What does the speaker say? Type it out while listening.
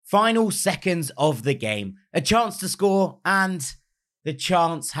Final seconds of the game, a chance to score, and the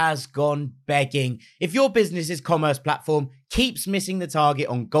chance has gone begging. If your business's commerce platform keeps missing the target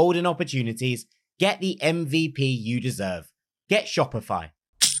on golden opportunities, get the MVP you deserve. Get Shopify.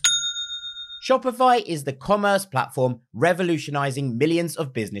 Shopify is the commerce platform revolutionizing millions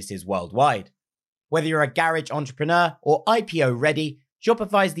of businesses worldwide. Whether you're a garage entrepreneur or IPO ready,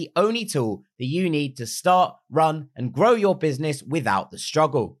 Shopify is the only tool that you need to start, run, and grow your business without the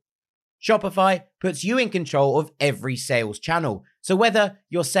struggle. Shopify puts you in control of every sales channel. So whether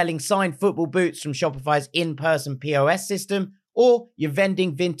you're selling signed football boots from Shopify's in-person POS system, or you're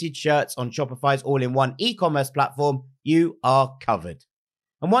vending vintage shirts on Shopify's all-in-one e-commerce platform, you are covered.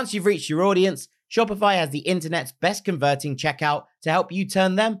 And once you've reached your audience, Shopify has the internet's best converting checkout to help you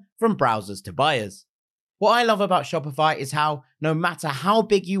turn them from browsers to buyers. What I love about Shopify is how, no matter how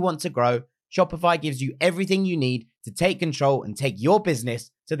big you want to grow, Shopify gives you everything you need to take control and take your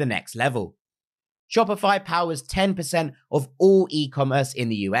business to the next level. Shopify powers 10% of all e-commerce in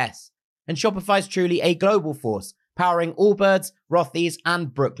the US. And Shopify is truly a global force, powering Allbirds, Rothy's, and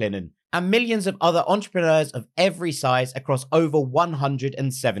Brooklinen, and millions of other entrepreneurs of every size across over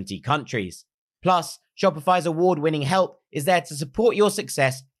 170 countries. Plus, Shopify's award-winning help is there to support your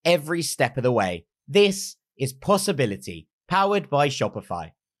success every step of the way. This is Possibility, powered by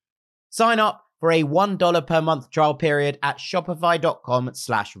Shopify. Sign up for a $1 per month trial period at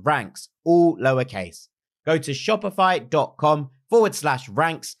shopify.com/ranks, all lowercase. Go to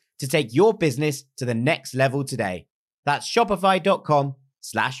shopify.com/ranks to take your business to the next level today. That's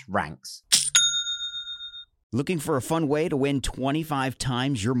shopify.com/ranks. Looking for a fun way to win 25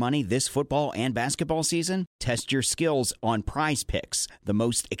 times your money this football and basketball season? Test your skills on Prize Picks, the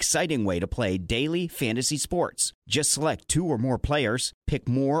most exciting way to play daily fantasy sports. Just select 2 or more players, pick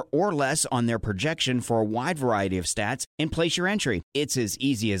more or less on their projection for a wide variety of stats, and place your entry. It's as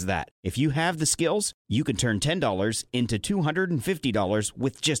easy as that. If you have the skills, you can turn $10 into $250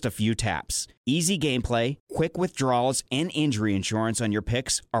 with just a few taps. Easy gameplay, quick withdrawals, and injury insurance on your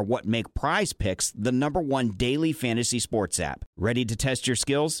picks are what make Prize Picks the #1 daily fantasy sports app. Ready to test your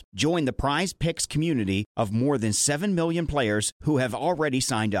skills? Join the Prize Picks community of more than 7 million players who have already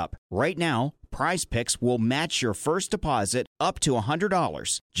signed up. Right now, Prize Picks will match your first deposit up to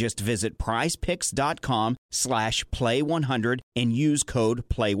 $100. Just visit prizepicks.com/play100 and use code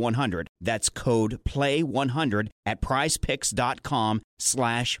PLAY100. That's code PLAY100 at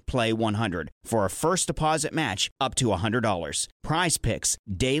prizepicks.com/play100 for a first deposit match up to $100. Prize Picks,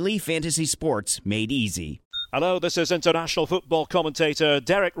 daily fantasy sports made easy. Hello, this is international football commentator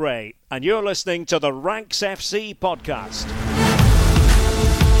Derek Ray, and you're listening to the Ranks FC podcast.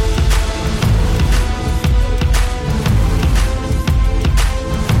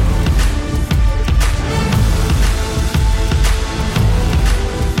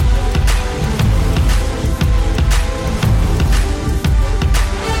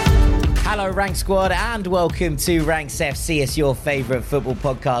 Hello, Rank Squad, and welcome to Ranks FC. It's your favourite football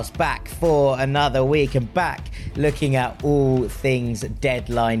podcast, back for another week and back looking at all things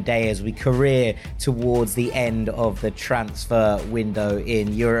deadline day as we career towards the end of the transfer window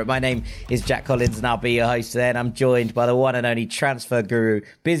in Europe. My name is Jack Collins and I'll be your host today, and I'm joined by the one and only transfer guru,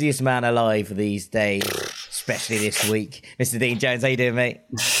 busiest man alive these days, especially this week, Mr. Dean Jones. How you doing, mate?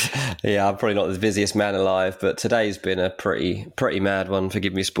 Yeah, I'm probably not the busiest man alive, but today's been a pretty mad one.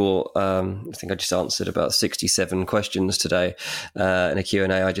 Forgive me, sport. I think I just answered about 67 questions today in a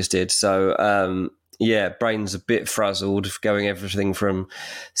Q&A I just did. So, yeah, brain's a bit frazzled, going everything from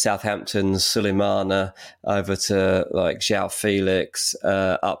Southampton's Suleimana over to like João Felix,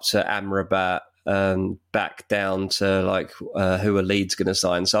 up to Amrabat, back down to like who are Leeds going to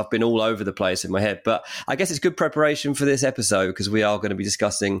sign. So I've been all over the place in my head, but I guess it's good preparation for this episode because we are going to be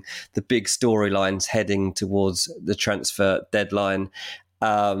discussing the big storylines heading towards the transfer deadline.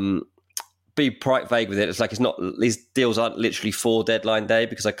 Be quite vague with it. It's like, it's not, these deals aren't literally for deadline day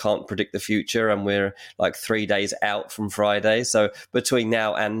because I can't predict the future and we're like 3 days out from Friday. So between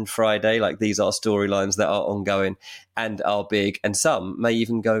now and Friday, like, these are storylines that are ongoing and are big, and some may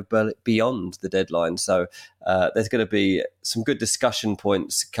even go beyond the deadline. So there's going to be some good discussion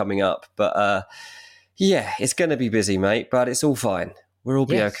points coming up, but yeah, it's going to be busy, mate, but it's all fine. We'll all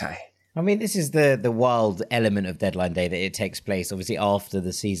be okay. I mean, this is the wild element of deadline day, that it takes place obviously after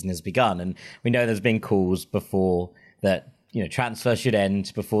the season has begun. And we know there's been calls before that transfer should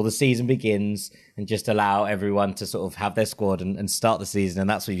end before the season begins and just allow everyone to sort of have their squad and start the season. And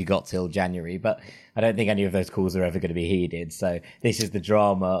that's what you got till January. But I don't think any of those calls are ever going to be heeded. So this is the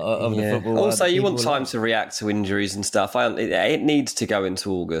drama of the football world. Also, you want time to react to injuries and stuff. It needs to go into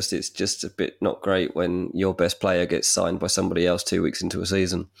August. It's just a bit not great when your best player gets signed by somebody else 2 weeks into a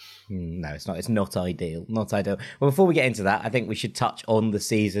season. No, it's not. It's not ideal. Not ideal. Well, before we get into that, I think we should touch on the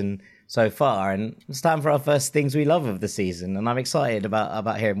season so far, and it's time for our first things we love of the season, and I'm excited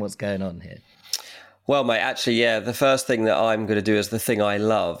about hearing what's going on here. Well, mate, actually, the first thing that I'm going to do as the thing I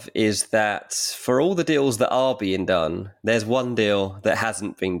love is that for all the deals that are being done, there's one deal that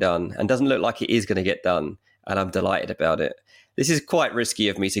hasn't been done and doesn't look like it is going to get done, and I'm delighted about it. This is quite risky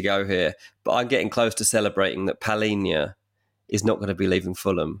of me to go here, but I'm getting close to celebrating that Palhinha is not going to be leaving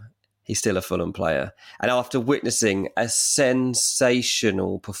Fulham. He's still a Fulham player. And after witnessing a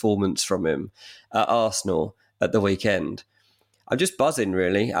sensational performance from him at Arsenal at the weekend, I'm just buzzing,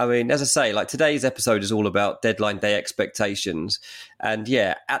 really. I mean, as I say, like today's episode is all about deadline day expectations. And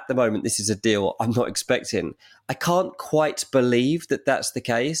at the moment, this is a deal I'm not expecting. I can't quite believe that that's the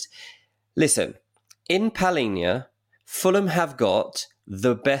case. Listen, in Palhinha, Fulham have got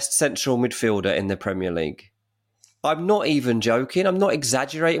the best central midfielder in the Premier League. I'm not even joking. I'm not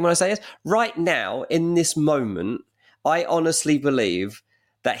exaggerating when I say this. Right now, in this moment, I honestly believe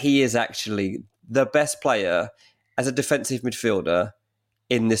that he is actually the best player as a defensive midfielder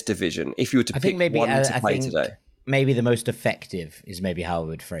in this division. If you were to pick one to play today. Maybe the most effective is maybe how I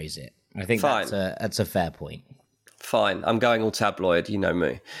would phrase it. I think that's a fair point. Fine. I'm going all tabloid. You know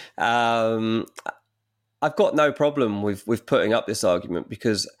me. I've got no problem with putting up this argument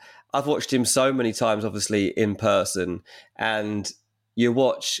because I've watched him so many times, obviously, in person, and you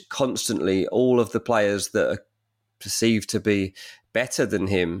watch constantly all of the players that are perceived to be better than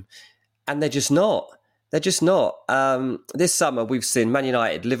him, and they're just not. They're just not. This summer, we've seen Man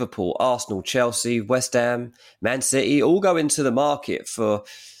United, Liverpool, Arsenal, Chelsea, West Ham, Man City all go into the market for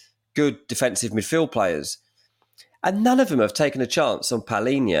good defensive midfield players, and none of them have taken a chance on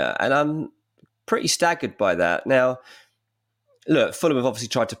Palhinha, and I'm pretty staggered by that. Now, look, Fulham have obviously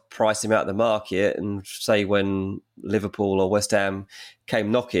tried to price him out of the market and say when Liverpool or West Ham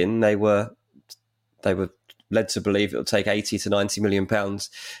came knocking, they were led to believe it'll take 80 to 90 million pounds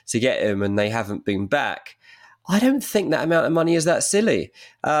to get him, and they haven't been back. I don't think that amount of money is that silly.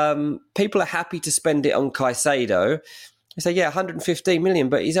 People are happy to spend it on Caicedo. They say, 115 million,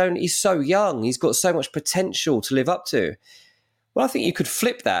 but he's so young. He's got so much potential to live up to. Well, I think you could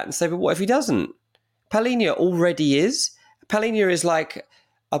flip that and say, but what if he doesn't? Palhinha already is. Palhinha is like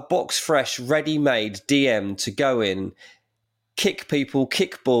a box-fresh, ready-made DM to go in, kick people,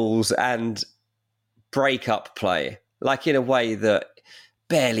 kick balls, and break up play, like in a way that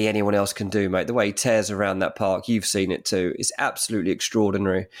barely anyone else can do, mate. The way he tears around that park, you've seen it too. It's absolutely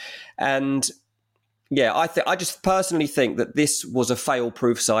extraordinary. And I just personally think that this was a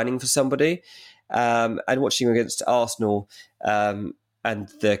fail-proof signing for somebody. And watching against Arsenal and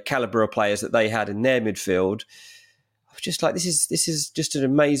the calibre of players that they had in their midfield, I was just like, this is just an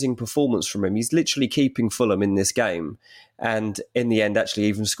amazing performance from him. He's literally keeping Fulham in this game, and in the end actually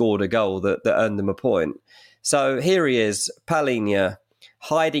even scored a goal that earned them a point. So here he is, Palhinha,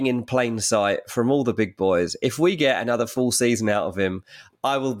 hiding in plain sight from all the big boys. If we get another full season out of him,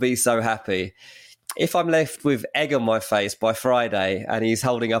 I will be so happy. If I'm left with egg on my face by Friday and he's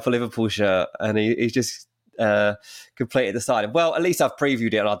holding up a Liverpool shirt and he's just completed the signing, well, at least I've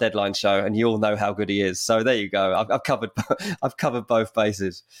previewed it on our deadline show, and you all know how good he is. So there you go. I've covered both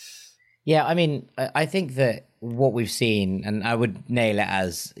bases. Yeah, I mean, I think that what we've seen, and I would nail it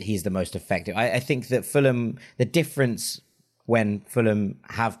as he's the most effective. I think that Fulham, the difference when Fulham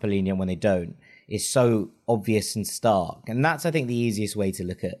have Palhinha and when they don't is so obvious and stark, and that's, I think, the easiest way to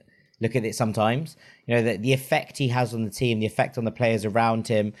look at it sometimes. You know, the effect he has on the team, the effect on the players around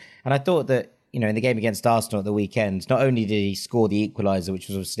him. And I thought that, you know, in the game against Arsenal at the weekend, not only did he score the equaliser, which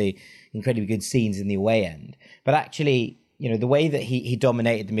was obviously incredibly good scenes in the away end, but actually, you know, the way that he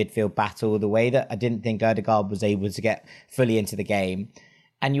dominated the midfield battle, the way that I didn't think Ødegaard was able to get fully into the game.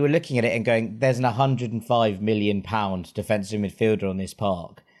 And you were looking at it and going, there's an £105 million defensive midfielder on this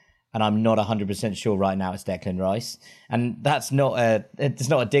park. And I'm not 100% sure right now it's Declan Rice. And it's not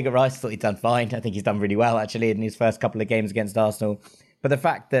a dig at Rice. I thought he'd done fine. I think he's done really well, actually, in his first couple of games against Arsenal. But the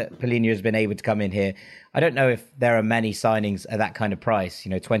fact that Palhinha has been able to come in here, I don't know if there are many signings at that kind of price,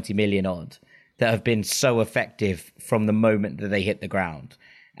 20 million odd, that have been so effective from the moment that they hit the ground.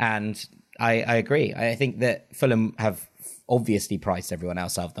 And I agree. I think that Fulham have obviously priced everyone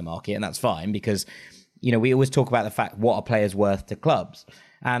else out of the market, and that's fine because, we always talk about the fact what are players worth to clubs.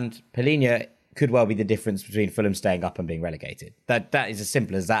 And Palhinha could well be the difference between Fulham staying up and being relegated. That is as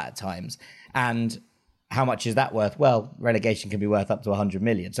simple as that at times. And how much is that worth? Well, relegation can be worth up to 100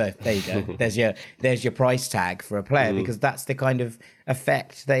 million. So there you go. there's your price tag for a player, because that's the kind of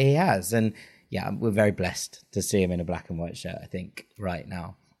effect that he has. And yeah, we're very blessed to see him in a black and white shirt, I think, right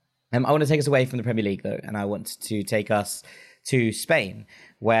now. I want to take us away from the Premier League, though, and I want to take us to Spain,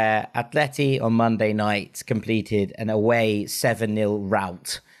 where Atleti on Monday night completed an away 7-0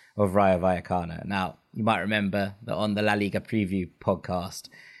 rout of Rayo Vallecano. Now, you might remember that on the La Liga preview podcast,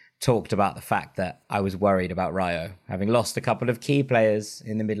 talked about the fact that I was worried about Rayo, having lost a couple of key players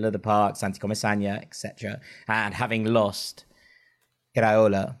in the middle of the park, Santi Comesaña, etc., and having lost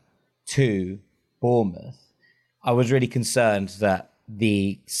Iraola to Bournemouth. I was really concerned that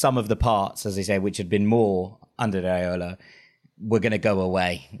the sum of the parts, as they say, which had been more under Iraola, were going to go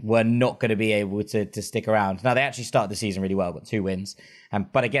away. We're not going to be able to stick around. Now, they actually started the season really well, got 2 wins,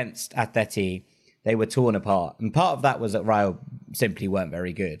 but against Atleti, they were torn apart. And part of that was that Rayo simply weren't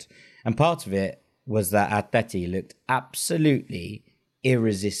very good. And part of it was that Atleti looked absolutely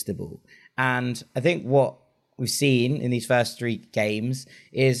irresistible. And I think what we've seen in these first 3 games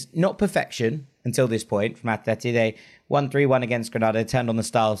is not perfection until this point from Atleti. They won 3-1 against Granada, turned on the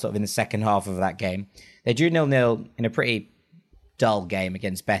style sort of in the second half of that game. They drew 0-0 in a pretty dull game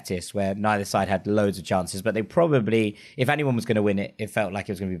against Betis, where neither side had loads of chances, but they probably, if anyone was going to win it, it felt like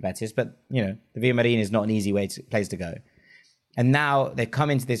it was going to be Betis. But, you know, the Villamarín is not an easy place to go. And now they've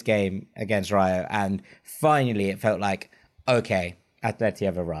come into this game against Rayo, and finally it felt like, okay, Atleti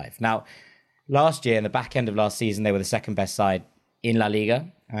have arrived. Now, last year, in the back end of last season, they were the second best side in La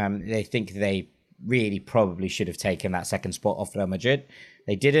Liga. They think they really probably should have taken that second spot off Real Madrid.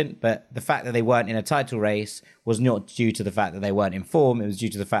 They didn't, but the fact that they weren't in a title race was not due to the fact that they weren't in form. It was due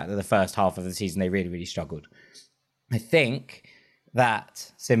to the fact that the first half of the season, they really, really struggled. I think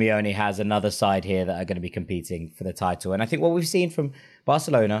that Simeone has another side here that are going to be competing for the title. And I think what we've seen from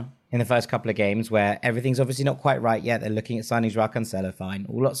Barcelona in the first couple of games, where everything's obviously not quite right yet, they're looking at signing Joao Cancelo, fine,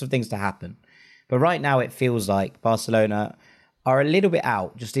 lots of things to happen. But right now it feels like Barcelona are a little bit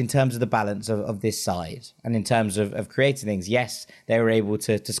out just in terms of the balance of this side and in terms of creating things. Yes, they were able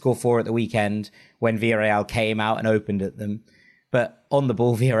to score 4 at the weekend when Villarreal came out and opened at them. But on the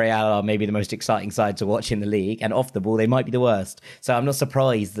ball, Villarreal are maybe the most exciting side to watch in the league. And off the ball, they might be the worst. So I'm not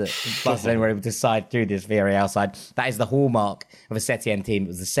surprised that Barcelona were able to side through this Villarreal side. That is the hallmark of a Setien team. It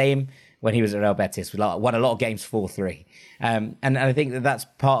was the same when he was at Real Betis. We won a lot of games 4-3. And I think that that's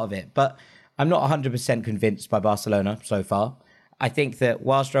part of it. But I'm not 100% convinced by Barcelona so far. I think that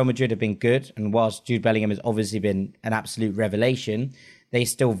whilst Real Madrid have been good, and whilst Jude Bellingham has obviously been an absolute revelation, they're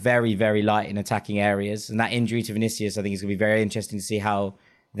still very, very light in attacking areas. And that injury to Vinicius, I think, is going to be very interesting to see how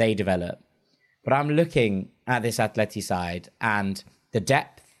they develop. But I'm looking at this Atleti side and the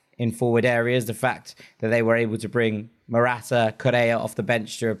depth in forward areas, the fact that they were able to bring Morata, Correa off the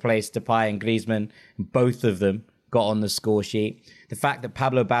bench to replace Depay and Griezmann, and both of them got on the score sheet. The fact that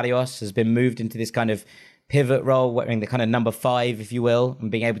Pablo Barrios has been moved into this kind of pivot role, wearing the kind of number 5, if you will, and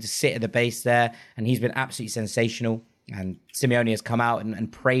being able to sit at the base there. And he's been absolutely sensational. And Simeone has come out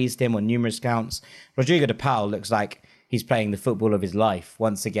and praised him on numerous counts. Rodrigo de Paul looks like he's playing the football of his life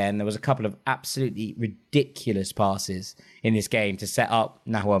once again. There was a couple of absolutely ridiculous passes in this game to set up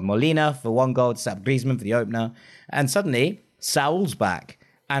Nahuel Molina for 1 goal, to set up Griezmann for the opener. And suddenly, Saul's back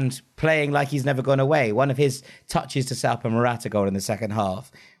and playing like he's never gone away. One of his touches to set up a Morata goal in the second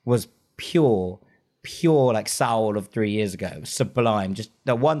half was pure like Saul of 3 years ago. It was sublime. Just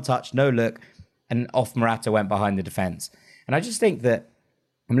the one touch, no look, and off Morata went behind the defence. And I just think that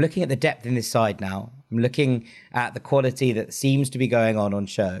I'm looking at the depth in this side now. I'm looking at the quality that seems to be going on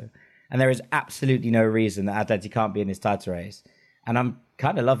show. And there is absolutely no reason that Atleti can't be in this title race. And I'm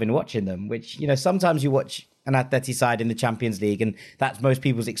kind of loving watching them, which, you know, sometimes you watch an Atleti side in the Champions League and that's most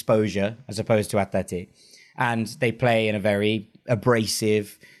people's exposure as opposed to Atleti. And they play in a very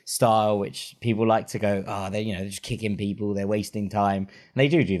abrasive style, which people like to go, they're just kicking people, they're wasting time. And they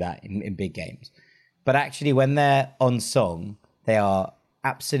do that in big games. But actually, when they're on song, they are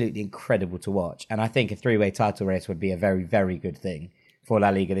absolutely incredible to watch. And I think a 3-way title race would be a very, very good thing for La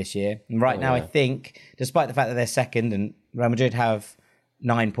Liga this year. And right now, I think, despite the fact that they're second and Real Madrid have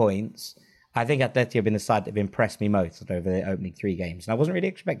 9 points, I think Atleti have been the side that have impressed me most over the opening 3 games. And I wasn't really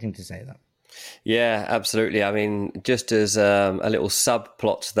expecting to say that. Yeah, absolutely. I mean, just as a little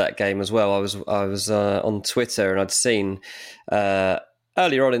subplot to that game as well, I was on Twitter and I'd seen a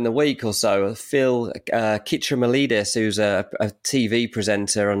earlier on in the week or so, Phil Kitramilidis, who's a TV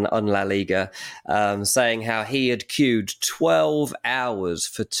presenter on La Liga, saying how he had queued 12 hours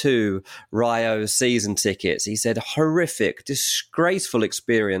for 2 Rayo season tickets. He said, horrific, disgraceful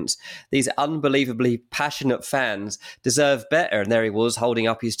experience. These unbelievably passionate fans deserve better. And there he was holding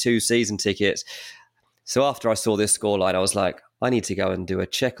up his 2 season tickets. So after I saw this scoreline, I was like, I need to go and do a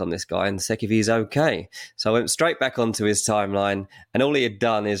check on this guy and check if he's okay. So I went straight back onto his timeline, and all he had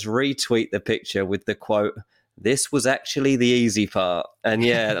done is retweet the picture with the quote, "This was actually the easy part." And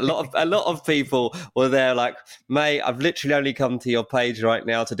yeah, a lot of people were there like, mate, I've literally only come to your page right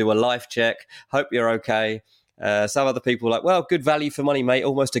now to do a life check. Hope you're okay. Some other people were like, well, good value for money, mate.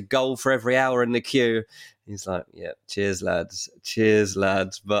 Almost a goal for every hour in the queue. He's like, yeah, cheers, lads. Cheers,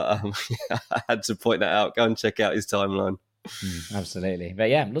 lads. But I had to point that out. Go and check out his timeline. Absolutely. But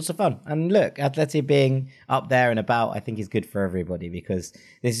yeah, lots of fun. And look, Atleti being up there and about, I think is good for everybody, because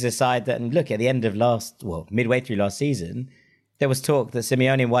this is a side that, and look, at the end of midway through last season, there was talk that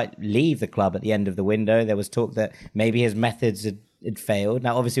Simeone might leave the club at the end of the window. There was talk that maybe his methods had failed.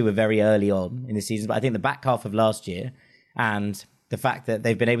 Now, obviously, we're very early on in the season, but I think the back half of last year and the fact that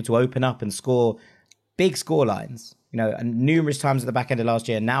they've been able to open up and score big score lines, and numerous times at the back end of last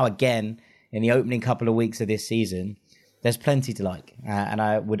year, and now again in the opening couple of weeks of this season, there's plenty to like. And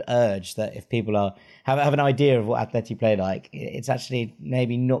I would urge that if people have an idea of what Atleti play like, it's actually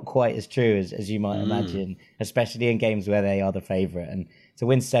maybe not quite as true as you might imagine, especially in games where they are the favourite. And to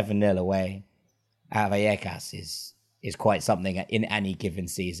win 7-0 away at Vallecas is quite something in any given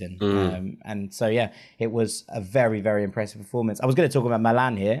season. And so, yeah, it was a very, very impressive performance. I was going to talk about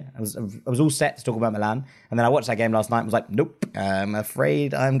Milan here. I was all set to talk about Milan. And then I watched that game last night and was like, nope, I'm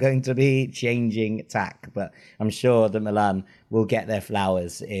afraid I'm going to be changing tack. But I'm sure that Milan will get their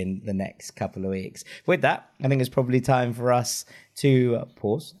flowers in the next couple of weeks. With that, I think it's probably time for us to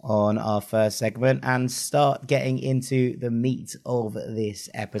pause on our first segment and start getting into the meat of this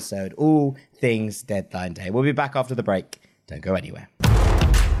episode. All things deadline day. We'll be back after the break. Don't go anywhere.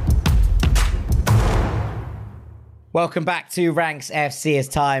 Welcome back to Ranks FC. It's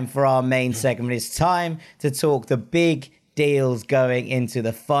time for our main segment. It's time to talk the big deals going into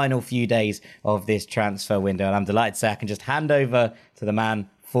the final few days of this transfer window. And I'm delighted to say I can just hand over to the man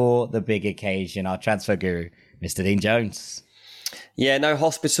for the big occasion, our transfer guru, Mr. Dean Jones. Yeah, no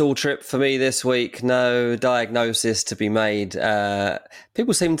hospital trip for me this week. No diagnosis to be made.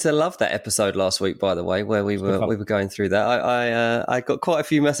 People seem to love that episode last week, by the way, where we were going through that. I got quite a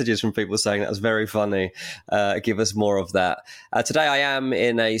few messages from people saying that was very funny. Give us more of that. Today I am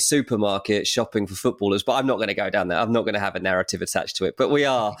in a supermarket shopping for footballers, but I'm not going to go down there. I'm not going to have a narrative attached to it. But we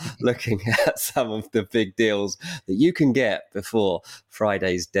are looking at some of the big deals that you can get before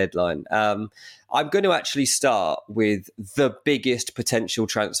Friday's deadline. I'm going to actually start with the biggest potential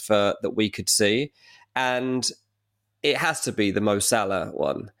transfer that we could see, and it has to be the Mo Salah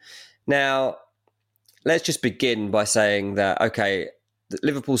one. Now, let's just begin by saying that, okay,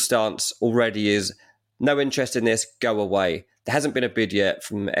 Liverpool's stance already is no interest in this, go away. There hasn't been a bid yet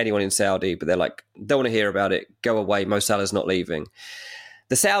from anyone in Saudi, but they're like, don't want to hear about it, go away, Mo Salah's not leaving.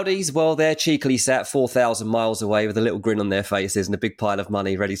 The Saudis, well, they're cheekily sat 4,000 miles away with a little grin on their faces and a big pile of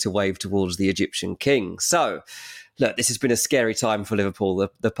money ready to wave towards the Egyptian king. So, look, this has been a scary time for Liverpool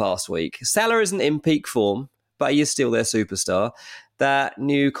the past week. Salah isn't in peak form, but he is still their superstar. That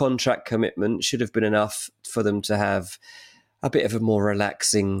new contract commitment should have been enough for them to have a bit of a more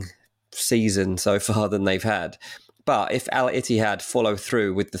relaxing season so far than they've had. But if Al Ittihad follow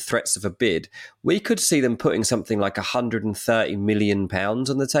through with the threats of a bid, we could see them putting something like £130 million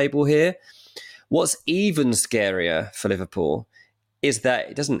on the table here. What's even scarier for Liverpool is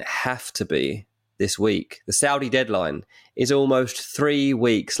that it doesn't have to be this week. The Saudi deadline is almost 3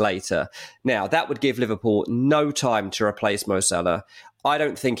 weeks later. Now, that would give Liverpool no time to replace Mo Salah. I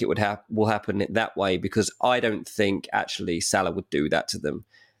don't think it will happen that way, because I don't think actually Salah would do that to them.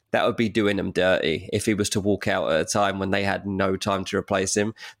 That would be doing them dirty if he was to walk out at a time when they had no time to replace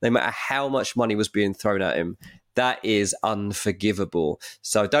him. No matter how much money was being thrown at him, that is unforgivable.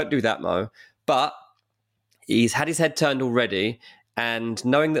 So don't do that, Mo. But he's had his head turned already, and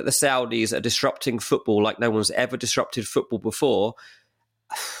knowing that the Saudis are disrupting football like no one's ever disrupted football before,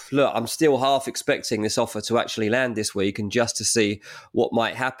 look, I'm still half expecting this offer to actually land this week and just to see what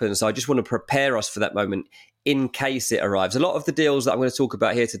might happen. So I just want to prepare us for that moment in case it arrives. A lot of the deals that I'm going to talk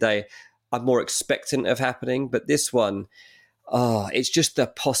about here today, I'm more expectant of happening, but this one, it's just the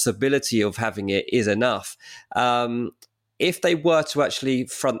possibility of having it is enough. If they were to actually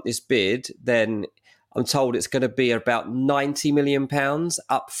front this bid, then I'm told it's going to be about £90 million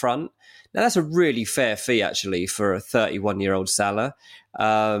up front. Now, that's a really fair fee, actually, for a 31-year-old Salah.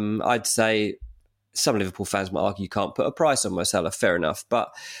 I'd say some Liverpool fans might argue you can't put a price on Mo Salah. Fair enough. But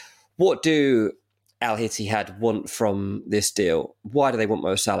what do Al Ittihad want from this deal? Why do they want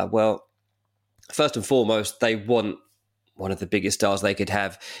Mo Salah? Well, first and foremost, they want one of the biggest stars they could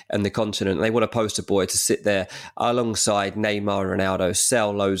have on the continent. They want a poster boy to sit there alongside Neymar and Ronaldo,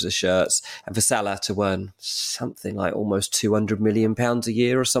 sell loads of shirts, and for Salah to earn something like almost £200 million a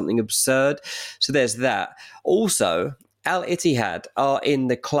year or something absurd. So there's that. Also, Al Ittihad are in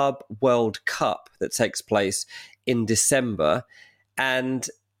the Club World Cup that takes place in December, and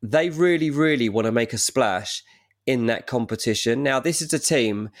they really, really want to make a splash in that competition. Now, this is a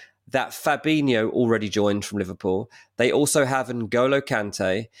team that Fabinho already joined from Liverpool. They also have N'Golo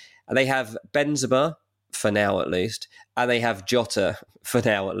Kante, and they have Benzema, for now at least, and they have Jota, for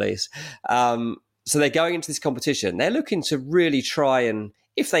now at least. So they're going into this competition. They're looking to really try and,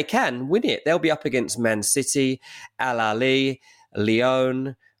 if they can, win it. They'll be up against Man City, Al Ahly,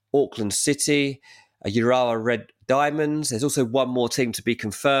 Lyon, Auckland City, Urawa Red Diamonds. There's also one more team to be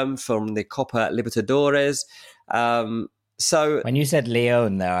confirmed from the Copa Libertadores. So when you said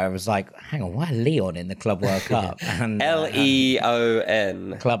Lyon there, I was like, hang on, why Lyon in the Club World Cup? And,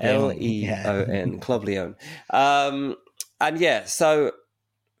 Leon. Club Leon. Yeah. Club Lyon. And yeah, so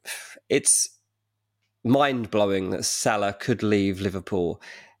it's mind-blowing that Salah could leave Liverpool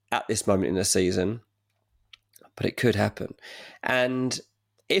at this moment in the season, but it could happen. And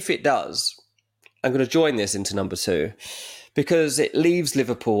if it does, I'm going to join this into number 2, because it leaves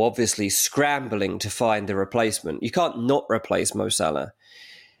Liverpool obviously scrambling to find a replacement. You can't not replace Mo Salah.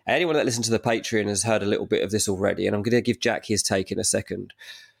 Anyone that listens to the Patreon has heard a little bit of this already, and I'm going to give Jack his take in a second.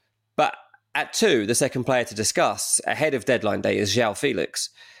 But at 2, the second player to discuss ahead of deadline day is João Felix.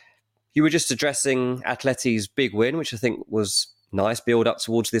 You were just addressing Atleti's big win, which I think was nice build up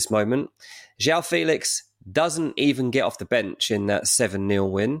towards this moment. João Felix doesn't even get off the bench in that 7-0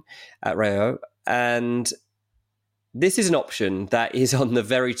 win at Rayo, and this is an option that is on the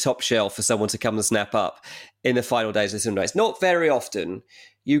very top shelf for someone to come and snap up in the final days of the season. It's not very often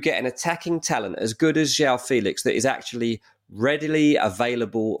you get an attacking talent as good as João Felix that is actually readily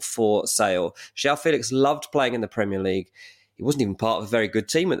available for sale. João Felix loved playing in the Premier League. He wasn't even part of a very good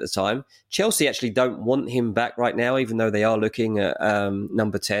team at the time. Chelsea actually don't want him back right now, even though they are looking at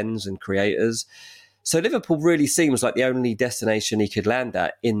number 10s and creators. So Liverpool really seems like the only destination he could land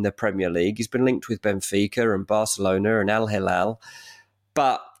at in the Premier League. He's been linked with Benfica and Barcelona and Al Hilal.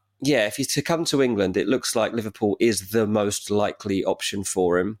 But yeah, if he's to come to England, it looks like Liverpool is the most likely option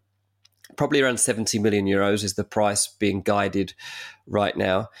for him. Probably around €70 million is the price being guided right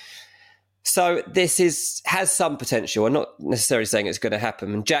now. So this has some potential. I'm not necessarily saying it's going to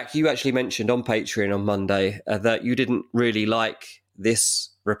happen. And Jack, you actually mentioned on Patreon on Monday that you didn't really like this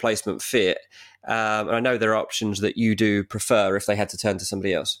replacement fit. And I know there are options that you do prefer if they had to turn to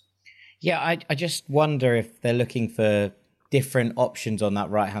somebody else. Yeah, I just wonder if they're looking for different options on that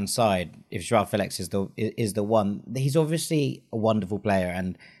right-hand side. If João Felix is the one. He's obviously a wonderful player,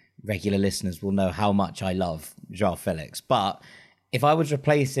 and regular listeners will know how much I love João Felix. But if I was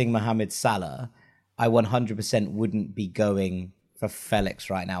replacing Mohamed Salah, I 100% wouldn't be going for Felix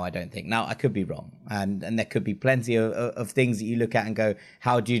right now, I don't think. Now, I could be wrong, and there could be plenty of things that you look at and go,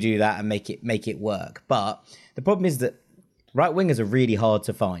 how do you do that and make it work? But the problem is that right wingers are really hard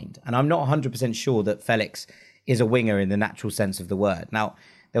to find, and I'm not 100% sure that Felix is a winger in the natural sense of the word. Now,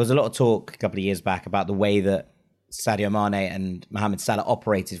 there was a lot of talk a couple of years back about the way that Sadio Mane and Mohamed Salah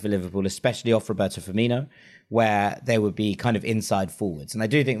operated for Liverpool, especially off Roberto Firmino, where they would be kind of inside forwards. And I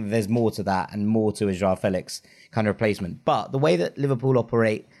do think that there's more to that and more to a João Felix kind of replacement. But the way that Liverpool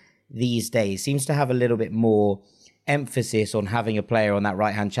operate these days seems to have a little bit more emphasis on having a player on that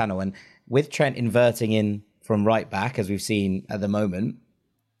right-hand channel. And with Trent inverting in from right back, as we've seen at the moment,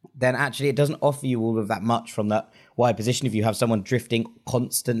 then actually it doesn't offer you all of that much from that wide position if you have someone drifting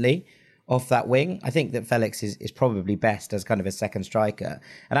constantly off that wing. I think that Felix is probably best as kind of a second striker.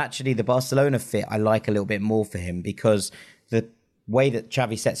 And actually the Barcelona fit I like a little bit more for him, because the way that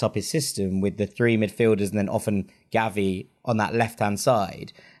Xavi sets up his system with the 3 midfielders and then often Gavi on that left-hand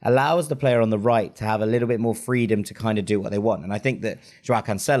side allows the player on the right to have a little bit more freedom to kind of do what they want. And I think that Joao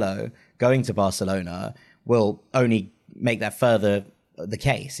Cancelo going to Barcelona will only make that further the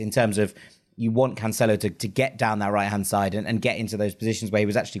case, in terms of you want Cancelo to get down that right-hand side and get into those positions where he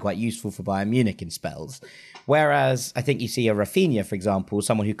was actually quite useful for Bayern Munich in spells. Whereas I think you see a Rafinha, for example,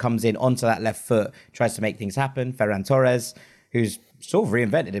 someone who comes in onto that left foot, tries to make things happen. Ferran Torres, who's sort of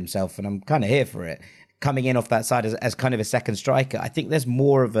reinvented himself, and I'm kind of here for it, coming in off that side as kind of a second striker. I think there's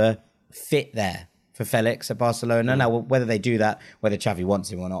more of a fit there for Felix at Barcelona. Now, whether they do that, whether Xavi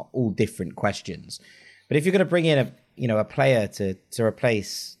wants him or not, all different questions. But if you're going to bring in a player to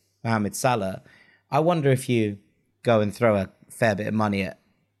replace Mohamed Salah, I wonder if you go and throw a fair bit of money at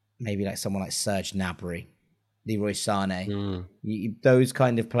maybe like someone like Serge Gnabry, Leroy Sané, those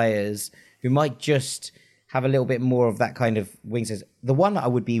kind of players who might just have a little bit more of that kind of wings. The one that I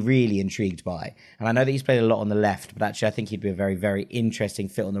would be really intrigued by, and I know that he's played a lot on the left, but actually I think he'd be a very, very interesting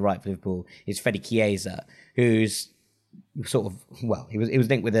fit on the right for Liverpool, is Fede Chiesa, who's sort of, well, he was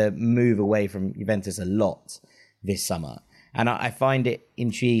linked with a move away from Juventus a lot this summer. And I find it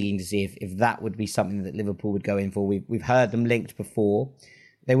intriguing to see if that would be something that Liverpool would go in for. We've heard them linked before.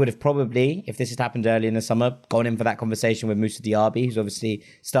 They would have probably, if this had happened early in the summer, gone in for that conversation with Moussa Diaby, who's obviously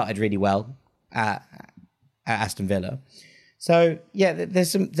started really well at Aston Villa. So yeah,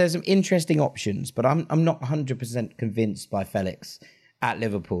 there's some interesting options, but I'm not 100% convinced by Felix at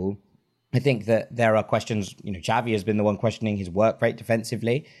Liverpool. I think that there are questions. Xavi has been the one questioning his work rate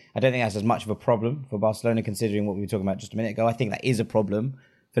defensively. I don't think that's as much of a problem for Barcelona, considering what we were talking about just a minute ago. I think that is a problem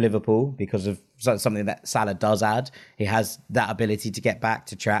for Liverpool because of something that Salah does add. He has that ability to get back,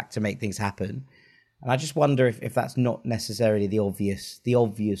 to track, to make things happen. And I just wonder if that's not necessarily the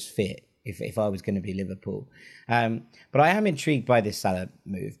obvious fit if I was going to be Liverpool. But I am intrigued by this Salah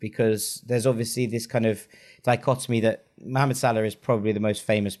move because there's obviously this kind of dichotomy that Mohamed Salah is probably the most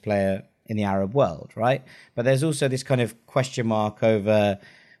famous player in the Arab world, right? But there's also this kind of question mark over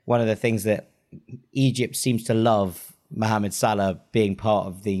one of the things that Egypt seems to love Mohamed Salah being part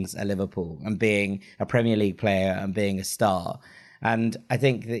of things at Liverpool and being a Premier League player and being a star. And I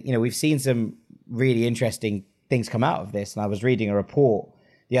think that, we've seen some really interesting things come out of this. And I was reading a report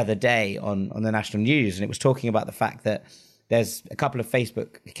the other day on the national news, and it was talking about the fact that there's a couple of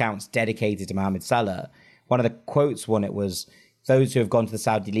Facebook accounts dedicated to Mohamed Salah. One of the quotes on it was, "Those who have gone to the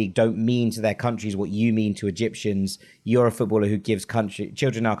Saudi League don't mean to their countries what you mean to Egyptians. You're a footballer who gives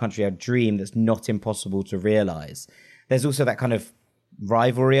children in our country a dream that's not impossible to realise." There's also that kind of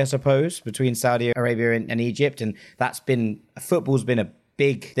rivalry, I suppose, between Saudi Arabia and Egypt, and football's been a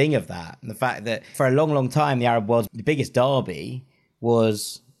big thing of that. And the fact that for a long, long time, the Arab world's biggest derby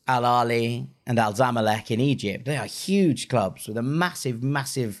was Al Ahly and Al Zamalek in Egypt. They are huge clubs with a massive,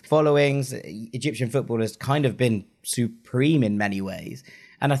 massive followings. Egyptian football has kind of been supreme in many ways.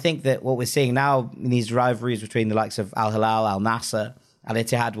 And I think that what we're seeing now in these rivalries between the likes of Al Hilal, Al Nassr, Al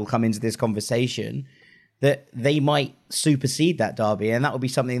Ittihad will come into this conversation, that they might supersede that derby. And that would be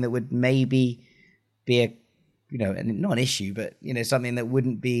something that would maybe be not an issue, but, something that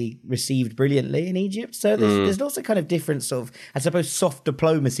wouldn't be received brilliantly in Egypt. So there's also kind of different sort of, I suppose, soft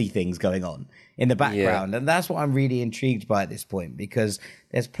diplomacy things going on in the background. Yeah. And that's what I'm really intrigued by at this point, because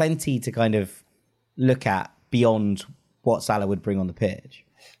there's plenty to kind of look at beyond what Salah would bring on the pitch.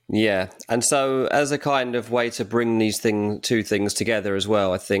 Yeah. And so as a kind of way to bring these two things together as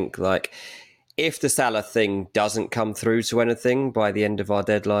well, I think if the Salah thing doesn't come through to anything by the end of our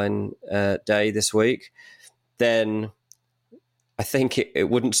deadline day this week, then I think it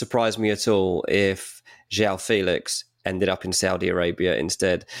wouldn't surprise me at all if João Felix ended up in Saudi Arabia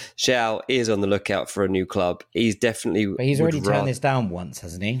instead. João is on the lookout for a new club. He's definitely... But he's already turned this down once,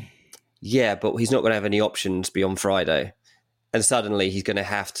 hasn't he? Yeah, but he's not going to have any options beyond Friday. And suddenly he's going to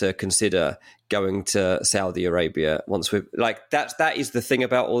have to consider going to Saudi Arabia once we've... that is the thing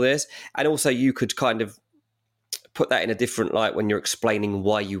about all this. And also you could kind of put that in a different light when you're explaining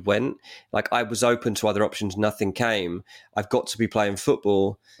why you went. I was open to other options, nothing came. I've got to be playing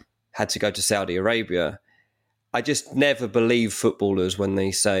football, had to go to Saudi Arabia. I just never believe footballers when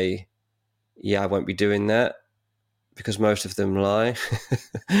they say, yeah, I won't be doing that, because most of them lie.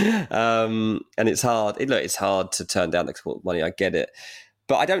 And it's hard. It's hard to turn down export money. I get it.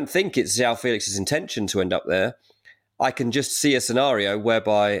 But I don't think it's João Felix's intention to end up there. I can just see a scenario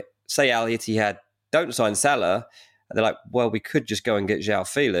whereby, say Al Ittihad don't sign Salah, and they're like, well, we could just go and get João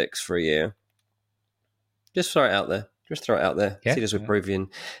Felix for a year. Just throw it out there. Yeah. See this with Peruvian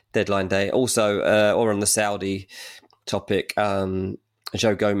deadline day. Also, or on the Saudi topic,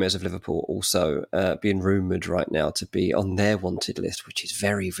 Joe Gomez of Liverpool also being rumoured right now to be on their wanted list, which is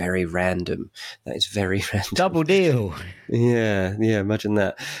very, very random. That is very random. Double deal. Yeah, imagine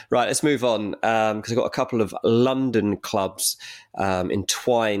that. Right, let's move on, because I've got a couple of London clubs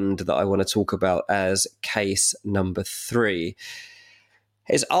entwined that I want to talk about as case number 3.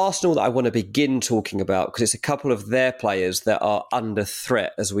 It's Arsenal that I want to begin talking about, because it's a couple of their players that are under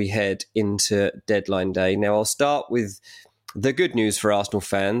threat as we head into deadline day. Now, I'll start with the good news for Arsenal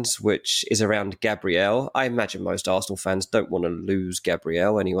fans, which is around Gabriel. I imagine most Arsenal fans don't want to lose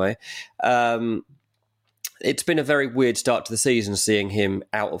Gabriel anyway. it's been a very weird start to the season, seeing him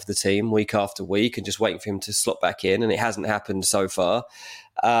out of the team week after week and just waiting for him to slot back in, and it hasn't happened so far.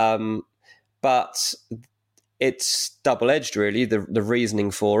 But it's double-edged, really, the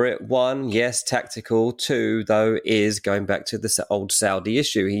reasoning for it. One, yes, tactical. Two, though, is going back to the old Saudi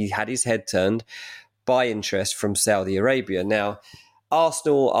issue. He had his head turned by interest from Saudi Arabia. Now,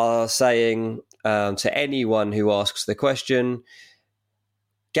 Arsenal are saying to anyone who asks the question,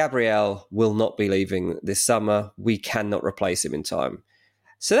 Gabriel will not be leaving this summer. We cannot replace him in time.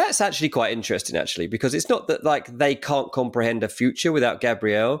 So that's actually quite interesting, actually, because it's not that like they can't comprehend a future without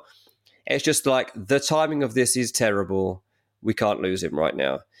Gabriel. It's just like the timing of this is terrible. We can't lose him right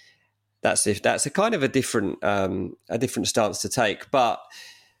now. That's a kind of a different stance to take. But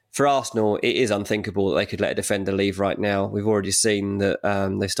for Arsenal, it is unthinkable that they could let a defender leave right now. We've already seen that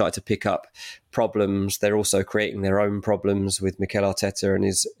they've started to pick up problems. They're also creating their own problems with Mikel Arteta and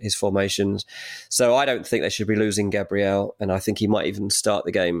his formations. So I don't think they should be losing Gabriel, and I think he might even start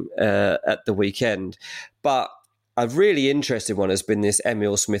the game at the weekend. But a really interesting one has been this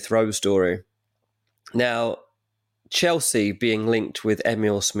Emile Smith-Rowe story. Now, Chelsea being linked with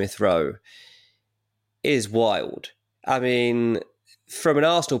Emile Smith-Rowe is wild. I mean, from an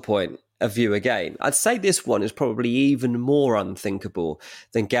Arsenal point of view again, I'd say this one is probably even more unthinkable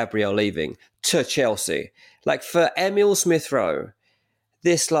than Gabriel leaving to Chelsea. Like for Emile Smith-Rowe,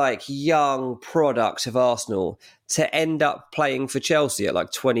 this like young product of Arsenal to end up playing for Chelsea at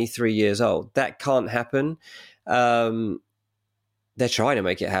like 23 years old, that can't happen. They're trying to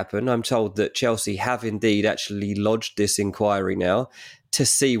make it happen. I'm told that Chelsea have indeed actually lodged this inquiry now to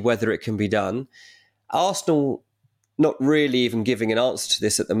see whether it can be done. Arsenal not really even giving an answer to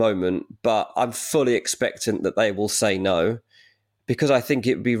this at the moment, but I'm fully expectant that they will say no, because I think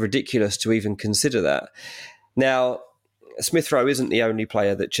it would be ridiculous to even consider that. Now, Smith-Rowe isn't the only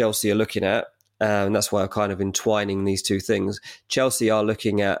player that Chelsea are looking at, and that's why I'm kind of entwining these two things. Chelsea are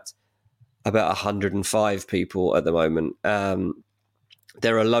looking at about 105 people at the moment.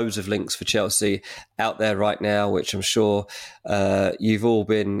 There are loads of links for Chelsea out there right now, which I'm sure you've all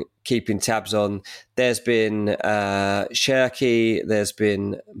been keeping tabs on. There's been Cherki, there's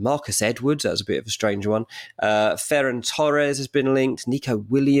been Marcus Edwards, that's a bit of a strange one. Ferran Torres has been linked, Nico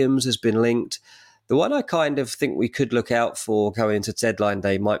Williams has been linked. The one I kind of think we could look out for going into deadline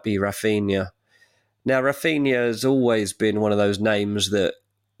day might be Rafinha. Now, Rafinha has always been one of those names that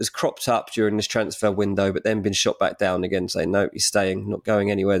has cropped up during this transfer window, but then been shot back down again, saying, no, he's staying, not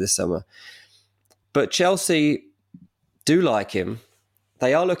going anywhere this summer. But Chelsea do like him.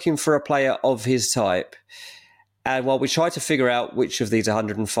 They are looking for a player of his type. And while we try to figure out which of these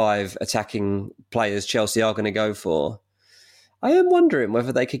 105 attacking players Chelsea are going to go for, I am wondering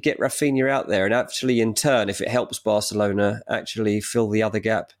whether they could get Rafinha out there and actually, in turn, if it helps Barcelona, actually fill the other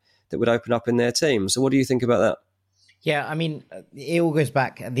gap that would open up in their team. So what do you think about that? Yeah, I mean, it all goes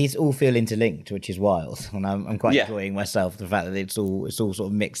back. These all feel interlinked, which is wild, and I'm quite enjoying myself the fact that it's all sort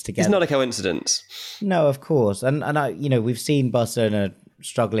of mixed together. It's not a coincidence. No, of course, and we've seen Barcelona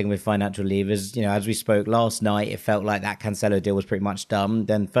struggling with financial levers. As we spoke last night, it felt like that Cancelo deal was pretty much done.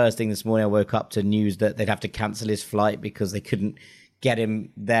 Then first thing this morning, I woke up to news that they'd have to cancel his flight because they couldn't get him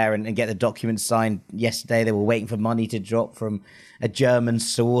there and get the documents signed yesterday. They were waiting for money to drop from a German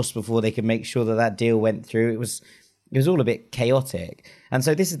source before they could make sure that deal went through. It was all a bit chaotic. And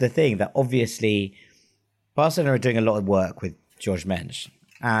so this is the thing, that obviously Barcelona are doing a lot of work with Jorge Mendes.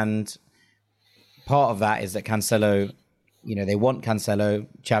 And part of that is that Cancelo, they want Cancelo.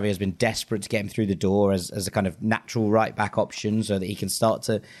 Xavi has been desperate to get him through the door as a kind of natural right-back option so that he can start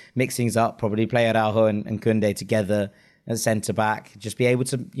to mix things up, probably play Araujo and Koundé together as centre-back, just be able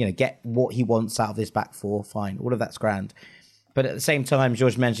to, get what he wants out of this back four. Fine, all of that's grand. But at the same time,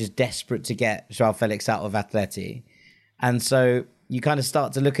 Jorge Mendes is desperate to get João Felix out of Atleti. And so you kind of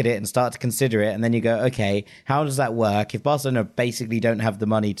start to look at it and start to consider it. And then you go, okay, how does that work? If Barcelona basically don't have the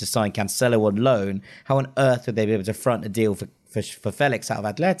money to sign Cancelo on loan, how on earth would they be able to front a deal for Felix out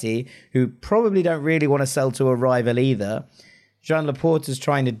of Atleti, who probably don't really want to sell to a rival either? Jean Laporte is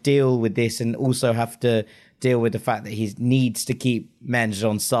trying to deal with this and also have to deal with the fact that he needs to keep Mendes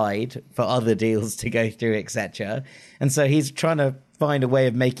on side for other deals to go through, etc. And so he's trying to find a way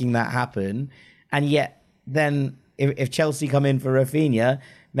of making that happen. And yet then if Chelsea come in for Rafinha,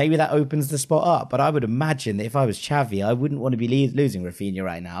 maybe that opens the spot up. But I would imagine that if I was Xavi, I wouldn't want to be losing Rafinha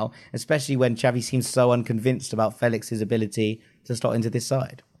right now, especially when Xavi seems so unconvinced about Felix's ability to slot into this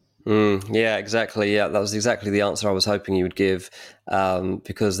side. Yeah, exactly. Yeah, that was exactly the answer I was hoping you would give,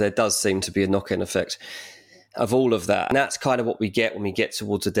 because there does seem to be a knock-in effect of all of that. And that's kind of what we get when we get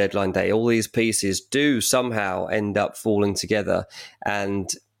towards a deadline day. All these pieces do somehow end up falling together. And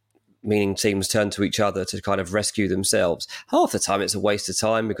meaning teams turn to each other to kind of rescue themselves. Half the time it's a waste of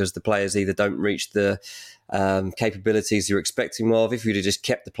time because the players either don't reach the capabilities you're expecting of. If you'd have just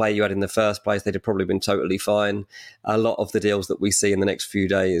kept the player you had in the first place, they'd have probably been totally fine. A lot of the deals that we see in the next few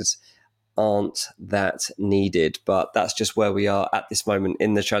days aren't that needed, but that's just where we are at this moment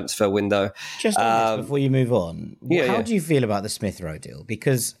in the transfer window. Just on this, before you move on, how do you feel about the Smith Rowe deal?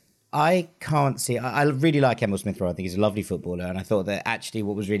 Because I can't see. I really like Emil Smith Rowe. I think he's a lovely footballer, and I thought that actually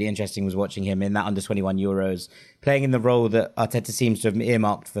what was really interesting was watching him in that under-21 Euros, playing in the role that Arteta seems to have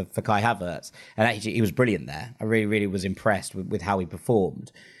earmarked for Kai Havertz, and actually he was brilliant there. I really, really was impressed with how he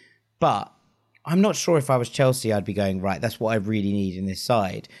performed. But I'm not sure if I was Chelsea, I'd be going, right, that's what I really need in this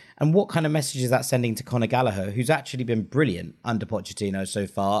side. And what kind of message is that sending to Conor Gallagher, who's actually been brilliant under Pochettino so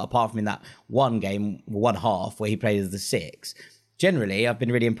far, apart from in that one half where he played as the 6. Generally, I've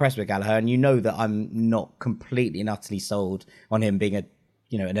been really impressed with Gallagher, and you know that I'm not completely and utterly sold on him being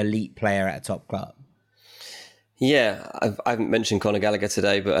an elite player at a top club. Yeah, I haven't mentioned Conor Gallagher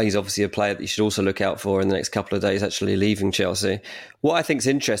today, but he's obviously a player that you should also look out for in the next couple of days, actually leaving Chelsea. What I think is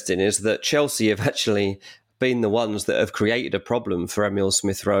interesting is that Chelsea have actually been the ones that have created a problem for Emil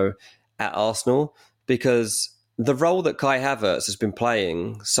Smith Rowe at Arsenal, because the role that Kai Havertz has been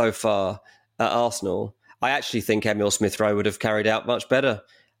playing so far at Arsenal, I actually think Emil Smith Rowe would have carried out much better.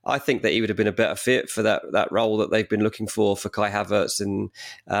 I think that he would have been a better fit for that role that they've been looking for Kai Havertz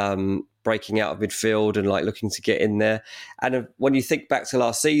and breaking out of midfield and like looking to get in there. And when you think back to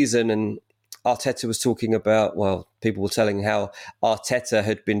last season, and Arteta was talking about, well, people were telling how Arteta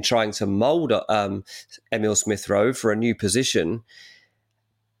had been trying to mould Emil Smith Rowe for a new position.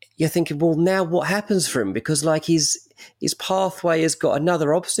 You're thinking, well, now what happens for him? Because like his pathway has got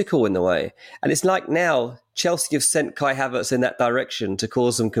another obstacle in the way. And it's like now Chelsea have sent Kai Havertz in that direction to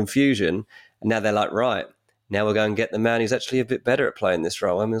cause some confusion. And now they're like, right, now we're going to get the man who's actually a bit better at playing this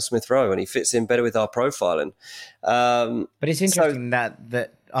role, Emil Smith Rowe, and he fits in better with our profiling. But it's interesting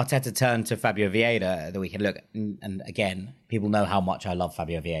that Arteta turned to Fabio Vieira that we can look, and again, people know how much I love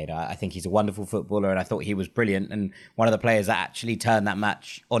Fabio Vieira. I think he's a wonderful footballer, and I thought he was brilliant, and one of the players that actually turned that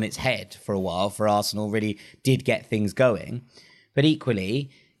match on its head for a while for Arsenal, really did get things going. But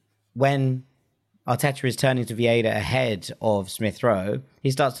equally, when Arteta is turning to Vieira ahead of Smith Rowe,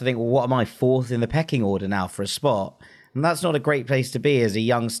 he starts to think, well, what am I, 4th in the pecking order now for a spot? And that's not a great place to be as a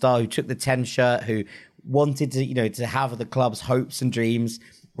young star who took the 10 shirt, who wanted to have the club's hopes and dreams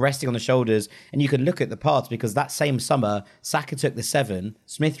resting on the shoulders. And you can look at the paths, because that same summer, Saka took the 7,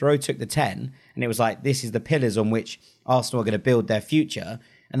 Smith Rowe took the 10, and it was like, this is the pillars on which Arsenal are going to build their future.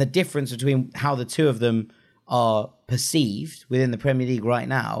 And the difference between how the two of them are perceived within the Premier League right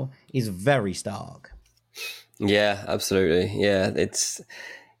now is very stark. Yeah, absolutely. Yeah, it's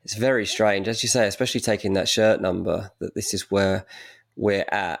very strange, as you say, especially taking that shirt number, that this is where we're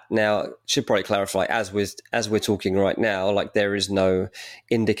at. Now, should probably clarify, as we're talking right now, like there is no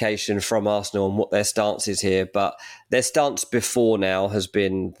indication from Arsenal on what their stance is here, but their stance before now has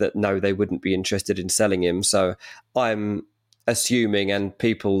been that no, they wouldn't be interested in selling him. So I'm assuming, and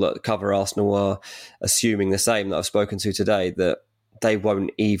people that cover Arsenal are assuming the same that I've spoken to today, that they won't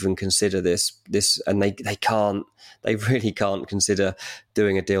even consider this, and they really can't consider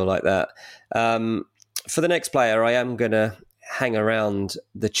doing a deal like that. For the next player, I am going to hang around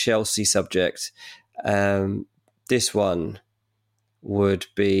the Chelsea subject. This one would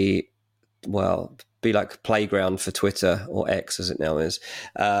be like playground for Twitter, or X as it now is.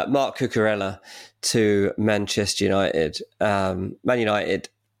 Marc Cucurella to Manchester United. Man United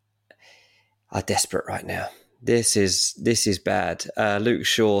are desperate right now. This is bad. Luke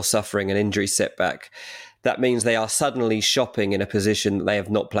Shaw suffering an injury setback. That means they are suddenly shopping in a position that they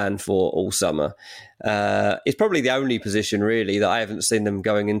have not planned for all summer. It's probably the only position, really, that I haven't seen them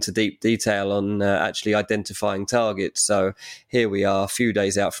going into deep detail on actually identifying targets. So here we are, a few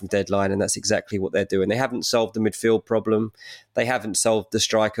days out from deadline, and that's exactly what they're doing. They haven't solved the midfield problem. They haven't solved the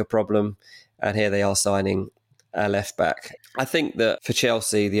striker problem. And here they are signing a left back. I think that for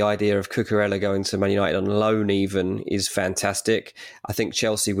Chelsea, the idea of Cucurella going to Man United on loan even is fantastic. I think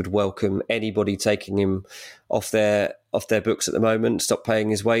Chelsea would welcome anybody taking him off their books at the moment, stop paying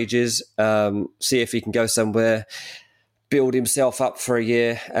his wages, see if he can go somewhere, build himself up for a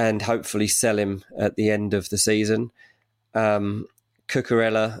year, and hopefully sell him at the end of the season.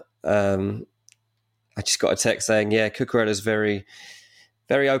 Cucurella, I just got a text saying, yeah, Cucurella's very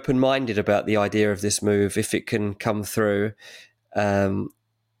open-minded about the idea of this move if it can come through.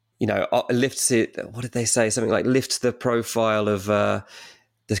 Lifts it. What did they say? Something like lifts the profile of the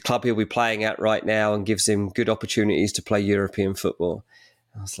club he'll be playing at right now and gives him good opportunities to play European football.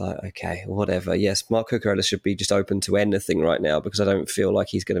 I was like, okay, whatever. Yes, Marc Cucurella should be just open to anything right now because I don't feel like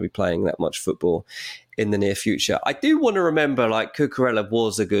he's going to be playing that much football in the near future. I do want to remember, like, Cucurella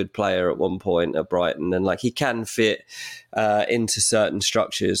was a good player at one point at Brighton, and like he can fit into certain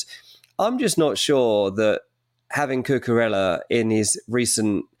structures. I'm just not sure that having Cucurella in his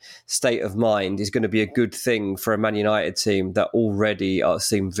recent state of mind is going to be a good thing for a Man United team that already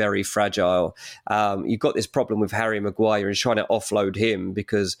seem very fragile. You've got this problem with Harry Maguire and trying to offload him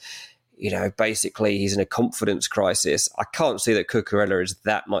because, basically he's in a confidence crisis. I can't see that Cucurella is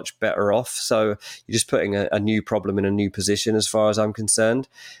that much better off. So you're just putting a new problem in a new position as far as I'm concerned.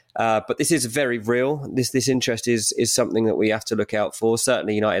 But this is very real. This interest is something that we have to look out for.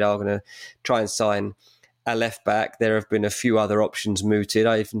 Certainly United are going to try and sign a left back. There have been a few other options mooted.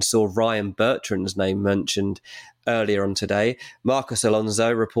 I even saw Ryan Bertrand's name mentioned earlier on today. Marcos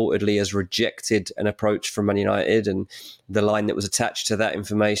Alonso reportedly has rejected an approach from Man United, and the line that was attached to that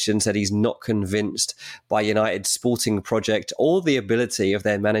information said he's not convinced by United's sporting project or the ability of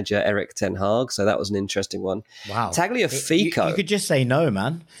their manager Erik ten Hag. So that was an interesting one. Wow. Tagliafico. You could just say no,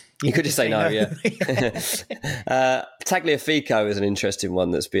 man. You could just say no, yeah. Tagliafico is an interesting one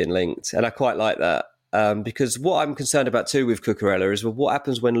that's being linked, and I quite like that. Because what I'm concerned about too with Cucurella is what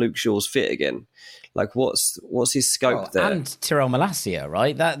happens when Luke Shaw's fit again. Like, what's his scope there? And Tyrell Malacia,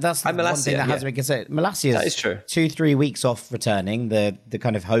 right? That's the one thing that hasn't been considered. Malacia's that is true. 2-3 weeks off returning. The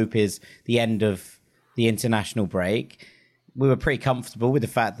kind of hope is the end of the international break. We were pretty comfortable with the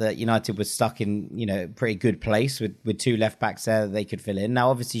fact that United was stuck in a pretty good place with two left backs there that they could fill in.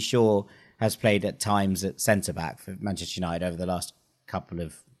 Now, obviously, Shaw has played at times at centre back for Manchester United over the last couple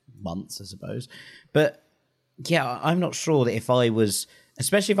of months, I suppose. But yeah, I'm not sure that if I was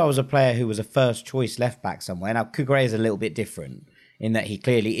a player who was a first choice left back somewhere. Now, Cucurella is a little bit different in that he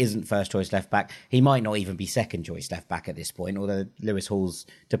clearly isn't first choice left back. He might not even be second choice left back at this point, although Lewis Hall's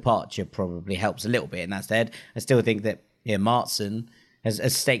departure probably helps a little bit in that stead. I still think that Maatsen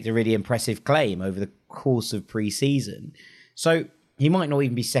has staked a really impressive claim over the course of pre-season. So he might not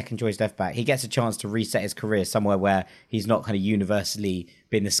even be second choice left back. He gets a chance to reset his career somewhere where he's not kind of universally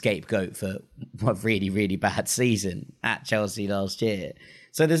been the scapegoat for a really, really bad season at Chelsea last year.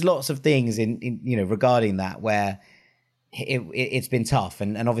 So there's lots of things in regarding that where it's been tough,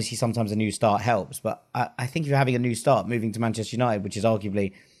 and obviously sometimes a new start helps. But I think if you're having a new start, moving to Manchester United, which is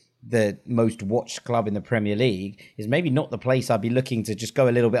arguably the most watched club in the Premier League, is maybe not the place I'd be looking to just go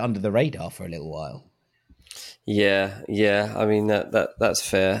a little bit under the radar for a little while. Yeah. I mean, that's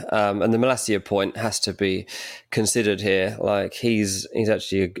fair. And the Malacia point has to be considered here. Like, he's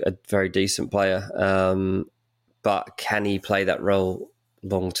actually a very decent player. But can he play that role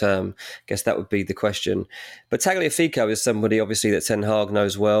long term? I guess that would be the question. But Tagliafico is somebody, obviously, that Ten Hag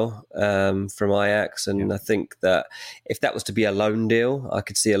knows well from Ajax. And I think that if that was to be a loan deal, I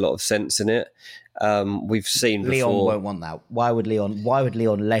could see a lot of sense in it. We've seen before. Leon won't want that. Why would Leon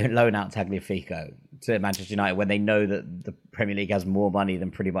loan out Tagliafico to Manchester United when they know that the Premier League has more money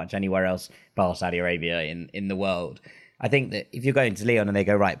than pretty much anywhere else, bar Saudi Arabia, in the world? I think that if you're going to Lyon and they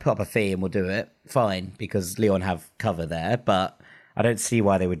go, right, put up a fee and we'll do it, fine, because Lyon have cover there, but I don't see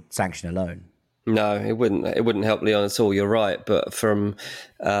why they would sanction a loan. No, it wouldn't help Lyon at all. You're right, but from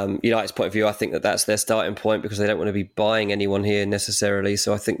United's point of view, I think that that's their starting point because they don't want to be buying anyone here necessarily.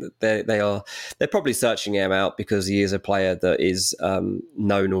 So I think that they're probably searching him out because he is a player that is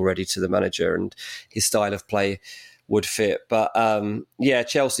known already to the manager and his style of play would fit. But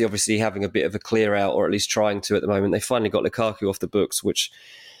Chelsea obviously having a bit of a clear out, or at least trying to at the moment. They finally got Lukaku off the books, which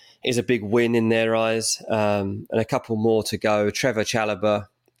is a big win in their eyes, and a couple more to go. Trevor Chalobah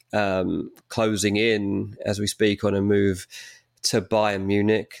closing in as we speak on a move to Bayern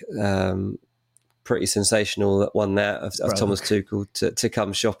Munich. Pretty sensational that one that of Thomas Tuchel to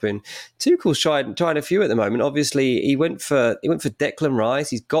come shopping. Tuchel's trying a few at the moment. Obviously, he went for Declan Rice.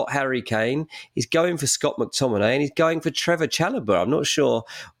 He's got Harry Kane. He's going for Scott McTominay, and he's going for Trevor Chalobah. I'm not sure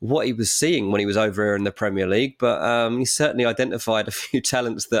what he was seeing when he was over here in the Premier League, but he certainly identified a few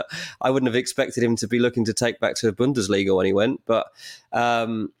talents that I wouldn't have expected him to be looking to take back to the Bundesliga when he went. But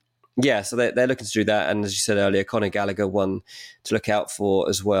so they're looking to do that. And as you said earlier, Conor Gallagher, one to look out for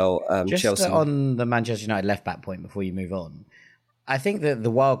as well. Just Chelsea. On the Manchester United left-back point before you move on, I think that the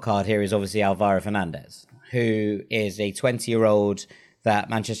wild card here is obviously Alvaro Fernandez, who is a 20-year-old that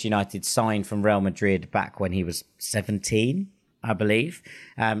Manchester United signed from Real Madrid back when he was 17, I believe.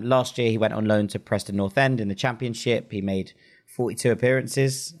 Last year, he went on loan to Preston North End in the Championship. He made 42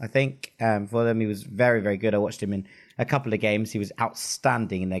 appearances, I think, for them. He was very, very good. I watched him in a couple of games. He was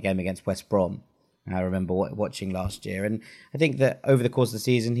outstanding in their game against West Brom. I remember watching last year. And I think that over the course of the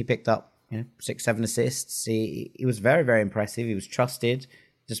season, he picked up 6-7 assists. He was very, very impressive. He was trusted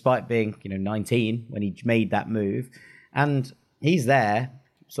despite being 19 when he made that move. And he's there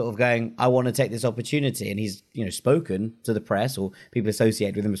sort of going, I want to take this opportunity. And he's, spoken to the press, or people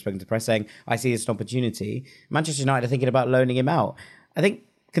associated with him have spoken to the press saying, I see this as an opportunity. Manchester United are thinking about loaning him out. I think,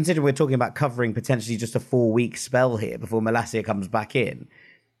 considering we're talking about covering potentially just a 4-week spell here before Malacia comes back in,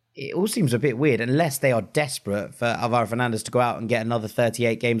 it all seems a bit weird, unless they are desperate for Alvaro Fernandez to go out and get another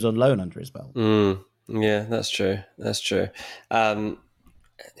 38 games on loan under his belt. Yeah, that's true.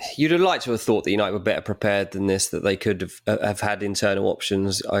 You'd have liked to have thought that United were better prepared than this, that they could have had internal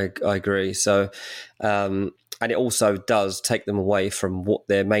options. I agree. So, and it also does take them away from what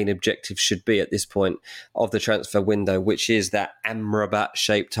their main objective should be at this point of the transfer window, which is that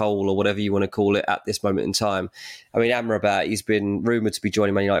Amrabat-shaped hole, or whatever you want to call it at this moment in time. I mean, Amrabat, he's been rumoured to be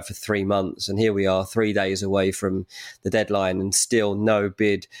joining Man United for 3 months, and here we are 3 days away from the deadline and still no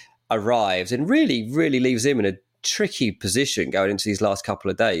bid arrives, and really leaves him in a tricky position going into these last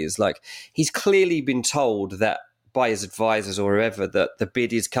couple of days. Like, he's clearly been told that by his advisors or whoever that the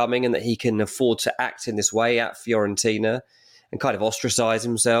bid is coming and that he can afford to act in this way at Fiorentina and kind of ostracize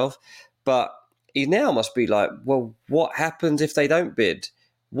himself. But he now must be like, well, what happens if they don't bid?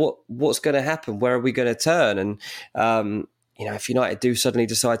 What's going to happen? Where are we going to turn? And if United do suddenly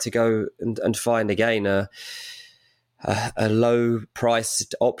decide to go and find again a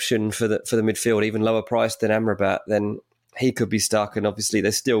low-priced option for the midfield, even lower priced than Amrabat, then he could be stuck. And obviously,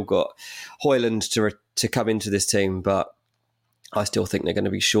 they've still got Højlund to come into this team, but I still think they're going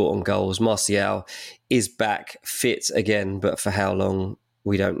to be short on goals. Martial is back fit again, but for how long,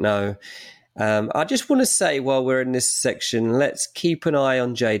 we don't know. I just want to say, while we're in this section, let's keep an eye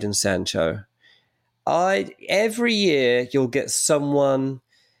on Jadon Sancho. Every year, you'll get someone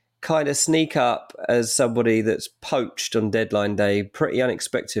kind of sneak up as somebody that's poached on deadline day pretty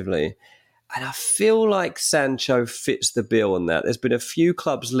unexpectedly. And I feel like Sancho fits the bill on that. There's been a few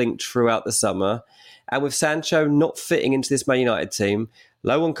clubs linked throughout the summer. And with Sancho not fitting into this Man United team,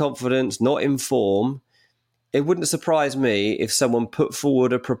 low on confidence, not in form, it wouldn't surprise me if someone put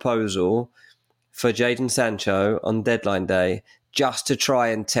forward a proposal for Jadon Sancho on deadline day just to try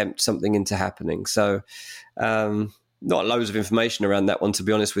and tempt something into happening. So, not loads of information around that one, to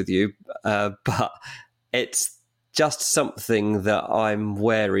be honest with you, but it's just something that I'm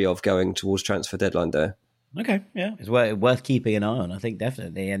wary of going towards transfer deadline day. Okay, yeah. It's worth keeping an eye on, I think,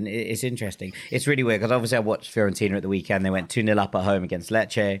 definitely. And it's interesting. It's really weird because obviously I watched Fiorentina at the weekend. They went 2-0 up at home against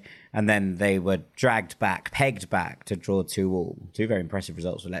Lecce, and then they were pegged back to draw 2-2. Two very impressive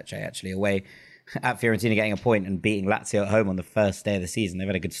results for Lecce, actually, away at Fiorentina, getting a point and beating Lazio at home on the first day of the season. They've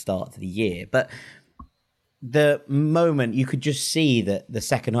had a good start to the year. But the moment you could just see that the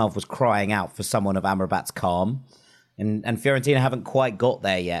second half was crying out for someone of Amrabat's calm. And Fiorentina haven't quite got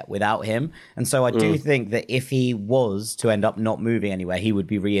there yet without him. And so I do think that if he was to end up not moving anywhere, he would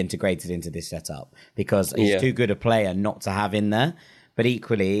be reintegrated into this setup because he's too good a player not to have in there. But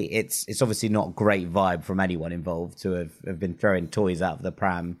equally, it's obviously not a great vibe from anyone involved to have been throwing toys out of the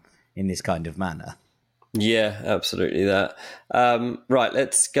pram in this kind of manner. Yeah, absolutely that. Right,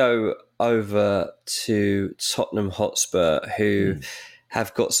 let's go over to Tottenham Hotspur, who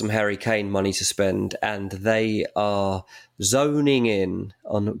have got some Harry Kane money to spend, and they are zoning in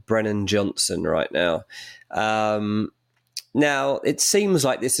on Brennan Johnson right now. Now, it seems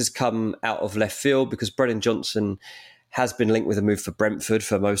like this has come out of left field because Brennan Johnson has been linked with a move for Brentford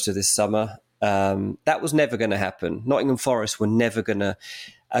for most of this summer. That was never going to happen. Nottingham Forest were never going to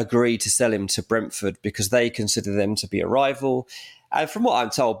agree to sell him to Brentford because they consider them to be a rival. And from what I'm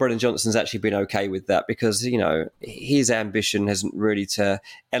told, Brennan Johnson's actually been okay with that because, you know, his ambition hasn't really to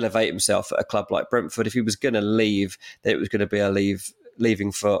elevate himself at a club like Brentford. If he was going to leave, then it was going to be a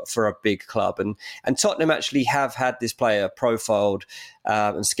leaving for a big club. And Tottenham actually have had this player profiled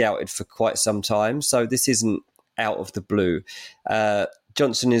and scouted for quite some time. So this isn't out of the blue.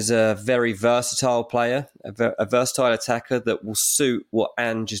 Johnson is a very versatile player, a versatile attacker that will suit what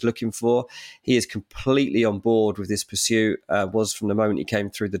Ange is looking for. He is completely on board with this pursuit, was from the moment he came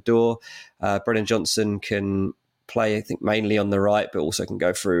through the door. Brennan Johnson can play, I think, mainly on the right, but also can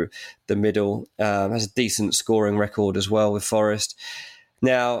go through the middle. Has a decent scoring record as well with Forest.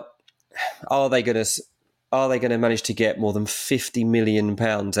 Now, are they going to manage to get more than £50 million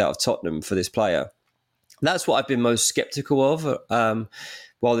out of Tottenham for this player? That's what I've been most sceptical of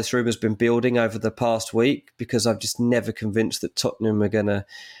while this rumour's been building over the past week, because I've just never convinced that Tottenham are going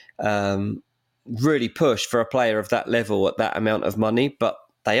to really push for a player of that level at that amount of money. But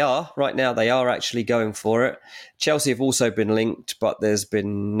they are. Right now, they are actually going for it. Chelsea have also been linked, but there's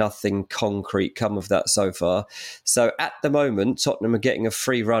been nothing concrete come of that so far. So at the moment, Tottenham are getting a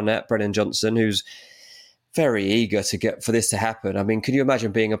free run at Brennan Johnson, who's very eager to get for this to happen. I mean, can you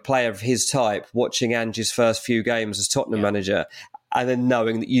imagine being a player of his type, watching Ange's first few games as Tottenham manager, and then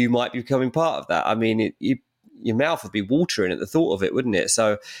knowing that you might be becoming part of that? I mean, your mouth would be watering at the thought of it, wouldn't it?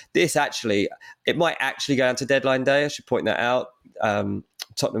 So this it might actually go down to deadline day. I should point that out.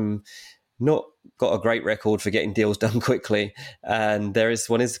 Tottenham not got a great record for getting deals done quickly, and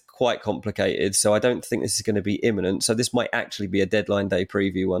one is quite complicated. So I don't think this is going to be imminent. So this might actually be a deadline day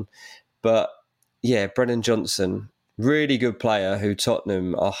preview one. But yeah, Brennan Johnson, really good player who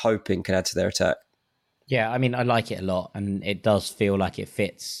Tottenham are hoping can add to their attack. Yeah, I mean, I like it a lot, and it does feel like it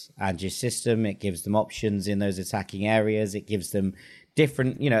fits Ange's system. It gives them options in those attacking areas. It gives them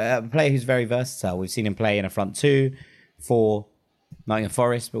different, a player who's very versatile. We've seen him play in a front two for Nottingham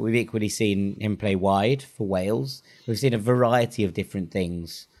Forest, but we've equally seen him play wide for Wales. We've seen a variety of different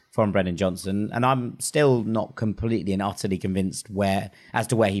things from Brennan Johnson, and I'm still not completely and utterly convinced as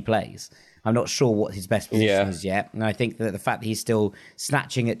to where he plays. I'm not sure what his best position is yet. And I think that the fact that he's still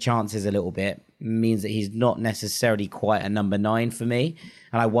snatching at chances a little bit means that he's not necessarily quite a number 9 for me.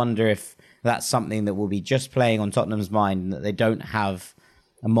 And I wonder if that's something that will be just playing on Tottenham's mind, that they don't have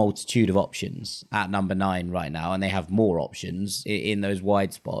a multitude of options at number 9 right now, and they have more options in those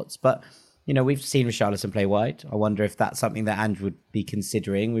wide spots. But, we've seen Richarlison play wide. I wonder if that's something that Ange would be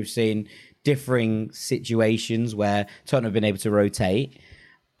considering. We've seen differing situations where Tottenham have been able to rotate.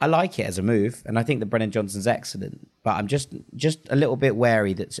 I like it as a move, and I think that Brennan Johnson's excellent. But I'm just a little bit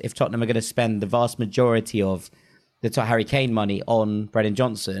wary that if Tottenham are going to spend the vast majority of the Harry Kane money on Brennan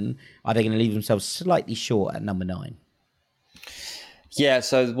Johnson, are they going to leave themselves slightly short at number 9? Yeah,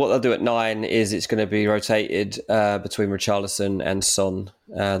 so what they'll do at 9 is it's going to be rotated between Richarlison and Son.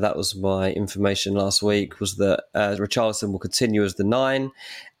 That was my information last week, was that Richarlison will continue as the 9,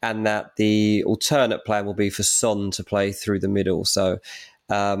 and that the alternate plan will be for Son to play through the middle. So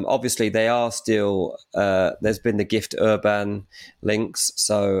obviously, they are still. There's been the Gift Urban links,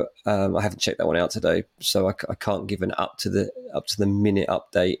 so I haven't checked that one out today, so I can't give an up to the minute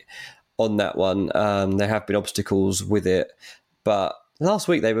update on that one. There have been obstacles with it, but last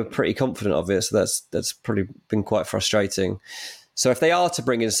week they were pretty confident of it, so that's probably been quite frustrating. So if they are to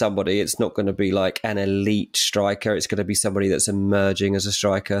bring in somebody, it's not going to be like an elite striker. It's going to be somebody that's emerging as a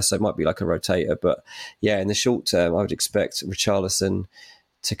striker, so it might be like a rotator. But yeah, in the short term, I would expect Richarlison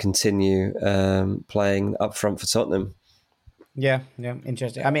to continue playing up front for Tottenham. Yeah,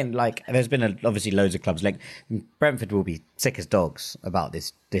 interesting. I mean, there's been obviously loads of clubs. Like Brentford will be sick as dogs about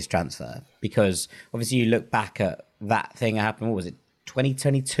this transfer, because obviously you look back at that thing that happened. What was it,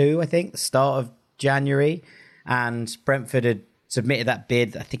 2022? I think the start of January, and Brentford had submitted that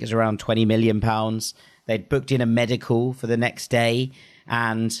bid. I think it was around £20 million. They'd booked in a medical for the next day,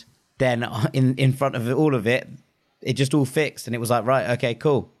 and then in front of all of it, it just all fixed, and it was like, right, okay,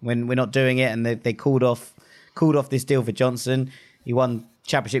 cool. When we're not doing it, and they called off this deal for Johnson. He won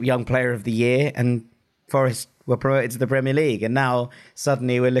Championship Young Player of the Year, and Forest were promoted to the Premier League. And now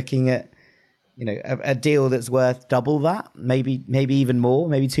suddenly we're looking at a deal that's worth double that, maybe even more,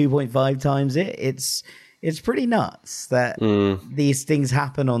 maybe 2.5 times it. It's pretty nuts that these things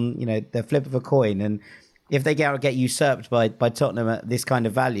happen on the flip of a coin, and if they get usurped by Tottenham at this kind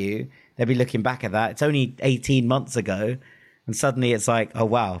of value, they'll be looking back at that. It's only 18 months ago, and suddenly it's like, oh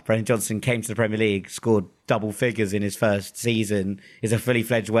wow, Brennan Johnson came to the Premier League, scored double figures in his first season, is a fully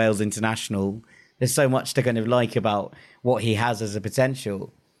fledged Wales international. There's so much to kind of like about what he has as a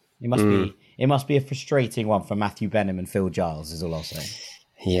potential. It must be a frustrating one for Matthew Benham and Phil Giles, is all I'll say.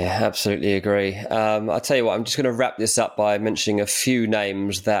 Yeah, absolutely agree. I'll tell you what, I'm just going to wrap this up by mentioning a few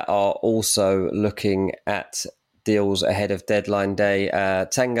names that are also looking at deals ahead of deadline day.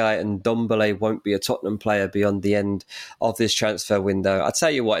 Tanguy Ndombele won't be a Tottenham player beyond the end of this transfer window. I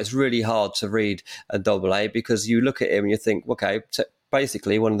tell you what, it's really hard to read Ndombele, because you look at him and you think, okay,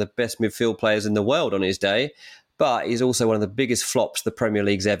 basically one of the best midfield players in the world on his day, but he's also one of the biggest flops the Premier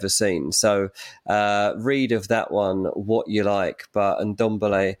League's ever seen. So read of that one what you like. But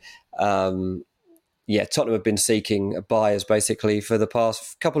Ndombele, Tottenham have been seeking buyers basically for the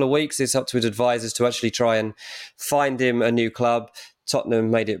past couple of weeks. It's up to his advisors to actually try and find him a new club.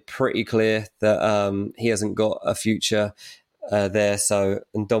 Tottenham made it pretty clear that he hasn't got a future there. So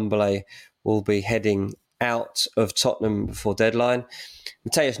Ndombele will be heading out of Tottenham before deadline.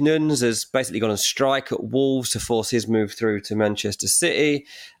 Matheus Nunes has basically gone on strike at Wolves to force his move through to Manchester City.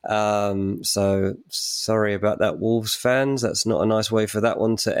 So sorry about that, Wolves fans. That's not a nice way for that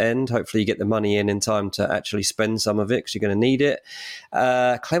one to end. Hopefully you get the money in time to actually spend some of it, because you're going to need it.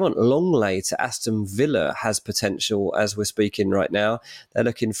 Clement Longley to Aston Villa has potential as we're speaking right now. They're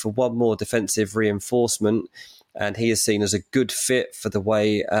looking for one more defensive reinforcement. and he is seen as a good fit for the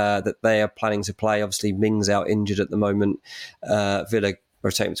way that they are planning to play. Obviously, Mings out injured at the moment. Villa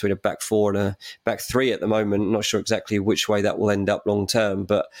rotating between a back four and a back three at the moment. Not sure exactly which way that will end up long term,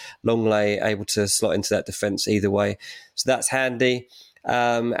 but Longley able to slot into that defence either way. So that's handy.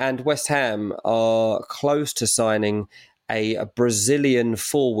 And West Ham are close to signing a Brazilian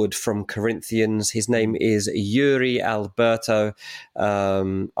forward from Corinthians. His name is Yuri Alberto.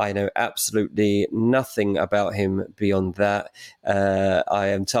 I know absolutely nothing about him beyond that. I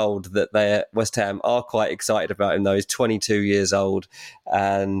am told that West Ham are quite excited about him, though. He's 22 years old,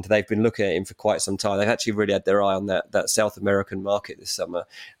 and they've been looking at him for quite some time. They've actually really had their eye on that South American market this summer.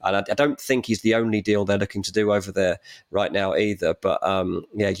 And I don't think he's the only deal they're looking to do over there right now either. But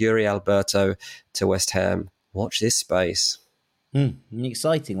Yuri Alberto to West Ham. Watch this space. An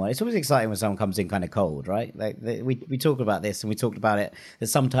exciting one. It's always exciting when someone comes in kind of cold, right? Like we talk about this, and we talked about it, that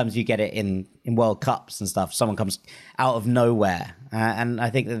sometimes you get it in World Cups and stuff. Someone comes out of nowhere. And I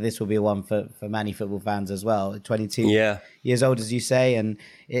think that this will be one for many football fans as well. 22 years old, as you say. And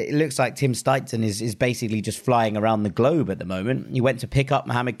it looks like Tim Steidten is basically just flying around the globe at the moment. He went to pick up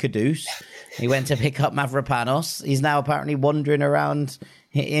Mohamed Kudus. He went to pick up Mavropanos. He's now apparently wandering around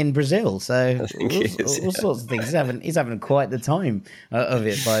in Brazil, so all sorts of things. He's having quite the time of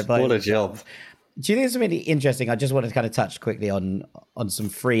it. By what a job! Do you think it's really interesting? I just wanted to kind of touch quickly on some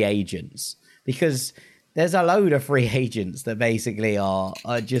free agents, because there's a load of free agents that basically are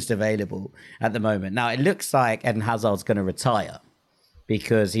just available at the moment. Now it looks like Eden Hazard's going to retire,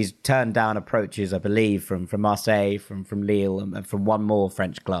 because he's turned down approaches, I believe, from Marseille, from Lille, and from one more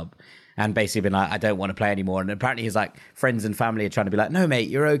French club. And basically been like, I don't want to play anymore. And apparently his friends and family are trying to be like, no, mate,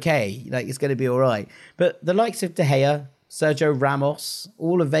 you're okay. Like, it's going to be all right. But the likes of De Gea, Sergio Ramos,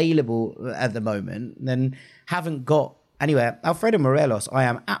 all available at the moment, then haven't got anywhere. Alfredo Morelos, I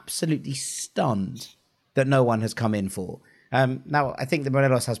am absolutely stunned that no one has come in for. Now, I think that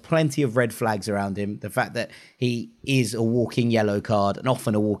Morelos has plenty of red flags around him. The fact that he is a walking yellow card and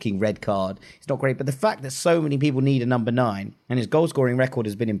often a walking red card is not great. But the fact that so many people need a number 9 and his goal-scoring record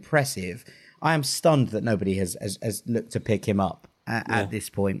has been impressive, I am stunned that nobody has looked to pick him up at this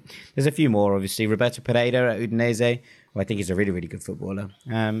point. There's a few more, obviously. Roberto Pereira at Udinese, who I think is a really, really good footballer.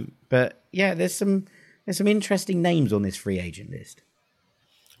 But yeah, there's some interesting names on this free agent list.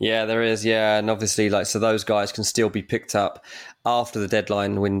 Yeah, there is. Yeah, and obviously, so those guys can still be picked up after the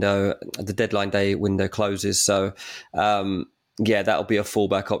deadline day window closes. So, that'll be a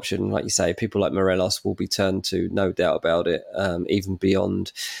fallback option. Like you say, people like Morelos will be turned to, no doubt about it, even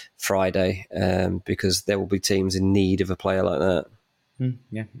beyond Friday, because there will be teams in need of a player like that.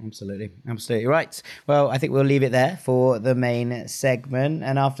 Yeah, absolutely. Absolutely right. Well, I think we'll leave it there for the main segment.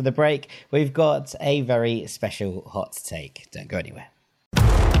 And after the break, we've got a very special hot take. Don't go anywhere.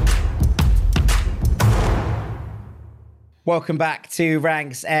 Welcome back to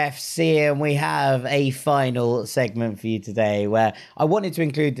Ranks FC, and we have a final segment for you today where I wanted to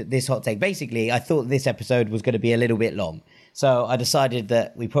include this hot take. Basically, I thought this episode was going to be a little bit long, so I decided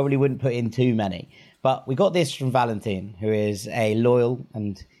that we probably wouldn't put in too many. But we got this from Valentin, who is a loyal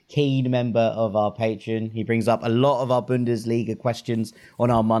and keen member of our Patreon. He brings up a lot of our Bundesliga questions on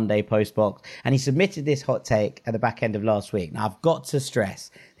our Monday postbox, and he submitted this hot take at the back end of last week. Now, I've got to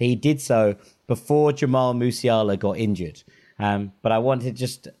stress that he did so before Jamal Musiala got injured. But I wanted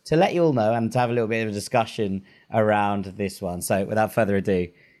just to let you all know and to have a little bit of a discussion around this one. So without further ado,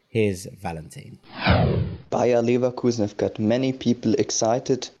 here's Valentin. Bayer Leverkusen have got many people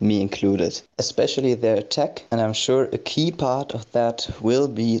excited, me included, especially their attack, and I'm sure a key part of that will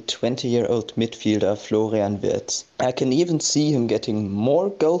be 20-year-old midfielder Florian Wirtz. I can even see him getting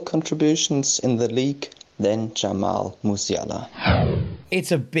more goal contributions in the league than Jamal Musiala.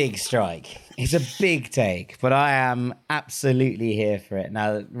 It's a big strike. It's a big take, but I am absolutely here for it.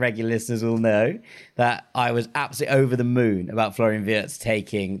 Now, regular listeners will know that I was absolutely over the moon about Florian Wirtz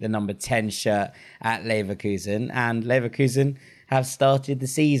taking the number 10 shirt at Leverkusen, and Leverkusen have started the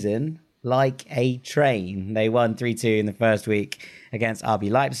season like a train. They won 3-2 in the first week against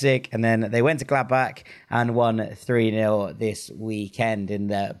RB Leipzig, and then they went to Gladbach and won 3-0 this weekend in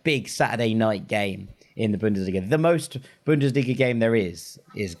the big Saturday night game in the Bundesliga. The most Bundesliga game there is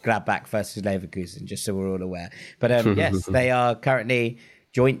Gladbach versus Leverkusen, just so we're all aware. But yes, they are currently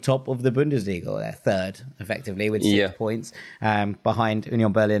joint top of the Bundesliga, or they're third, effectively, with 6 points behind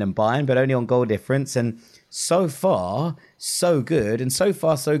Union Berlin and Bayern, but only on goal difference. And so far, so good. And so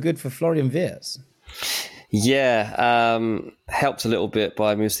far, so good for Florian Wirtz. Yeah, helped a little bit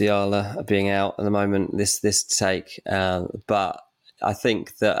by Musiala being out at the moment, this take. But I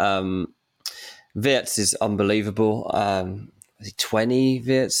think that Wirtz is unbelievable. 20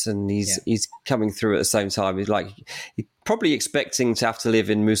 Wirtz, and he's coming through at the same time. He's probably expecting to have to live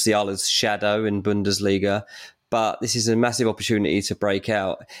in Musiala's shadow in Bundesliga, but this is a massive opportunity to break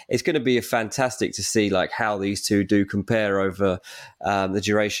out. It's going to be fantastic to see how these two do compare over the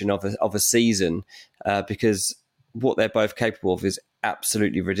duration of a season, because what they're both capable of is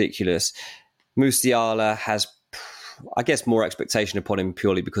absolutely ridiculous. Musiala has, I guess, more expectation upon him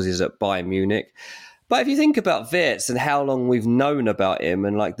purely because he's at Bayern Munich. But if you think about Wirtz and how long we've known about him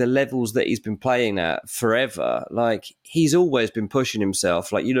and the levels that he's been playing at forever, he's always been pushing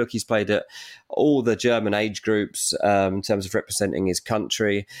himself. You look, he's played at all the German age groups in terms of representing his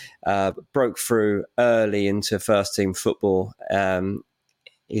country, broke through early into first team football.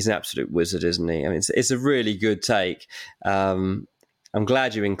 He's an absolute wizard, isn't he? I mean, it's a really good take. I'm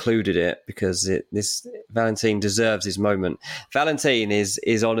glad you included it because this Valentin deserves his moment. Valentin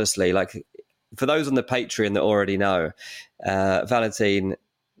is honestly for those on the Patreon that already know, Valentin,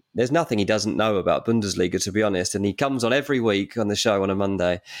 there's nothing he doesn't know about Bundesliga, to be honest. And he comes on every week on the show on a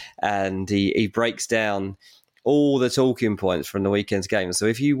Monday and he breaks down all the talking points from the weekend's game. So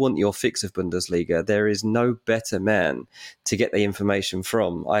if you want your fix of Bundesliga, there is no better man to get the information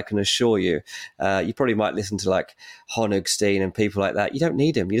from, I can assure you. You probably might listen to Honigstein and people like that. You don't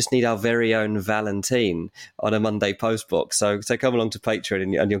need him. You just need our very own Valentin on a Monday postbox. So come along to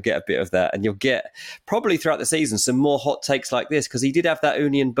Patreon and you'll get a bit of that. And you'll get, probably throughout the season, some more hot takes like this, because he did have that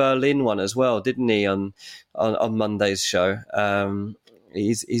Union Berlin one as well, didn't he, on Monday's show?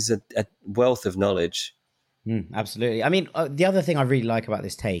 He's a wealth of knowledge. Absolutely. I mean, the other thing I really like about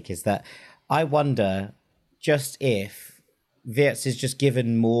this take is that I wonder just if Wirtz is just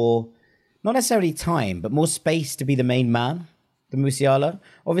given more, not necessarily time, but more space to be the main man than Musiala.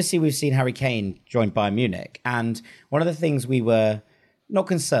 Obviously, we've seen Harry Kane join Bayern Munich, and one of the things we were not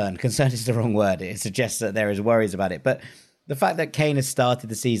concerned is the wrong word. It suggests that there is worries about it, but the fact that Kane has started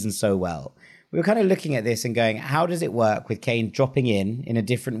the season so well, we were kind of looking at this and going, how does it work with Kane dropping in a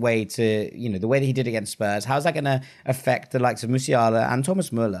different way to, the way that he did against Spurs? How's that going to affect the likes of Musiala and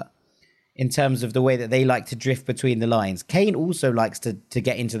Thomas Müller in terms of the way that they like to drift between the lines? Kane also likes to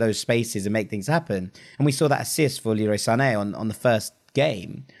get into those spaces and make things happen. And we saw that assist for Leroy Sané on the first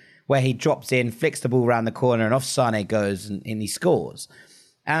game, where he drops in, flicks the ball around the corner, and off Sané goes and he scores.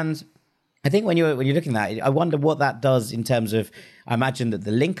 And I think when you're looking at it, I wonder what that does in terms of, I imagine that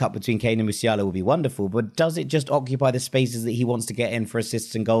the link up between Kane and Musiala will be wonderful, but does it just occupy the spaces that he wants to get in for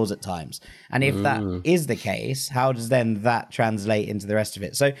assists and goals at times? And if that is the case, how does then that translate into the rest of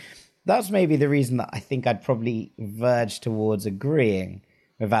it? So that's maybe the reason that I think I'd probably verge towards agreeing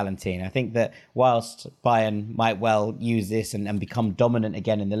with Valentin. I think that whilst Bayern might well use this and become dominant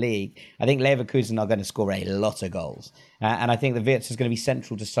again in the league, I think Leverkusen are going to score a lot of goals. And I think the Wirtz is going to be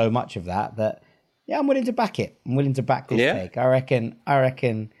central to so much of that I'm willing to back it. I'm willing to back this take. I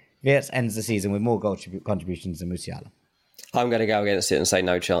reckon Wirtz ends the season with more goal contributions than Musiala. I'm going to go against it and say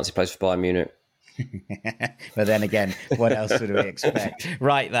no chance. He plays for Bayern Munich. But then again, what else would we expect?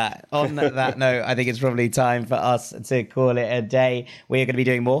 Right, on that note, I think it's probably time for us to call it a day. We're going to be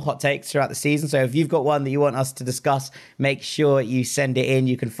doing more hot takes throughout the season, so if you've got one that you want us to discuss, make sure you send it in.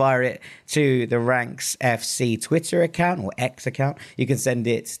 You can fire it to the Ranks FC Twitter account or X account. You can send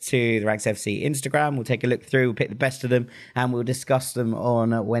it to the Ranks FC Instagram. We'll take a look through, we'll pick the best of them, and we'll discuss them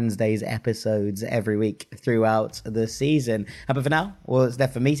on Wednesday's episodes every week throughout the season. But for now, all that's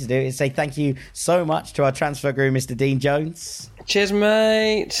left for me to do is say thank you so much to our transfer guru, Mr. Dean Jones. Cheers,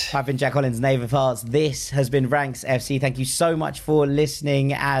 mate. I've been Jack Collins, Knave of Hearts. This has been Ranks FC. Thank you so much for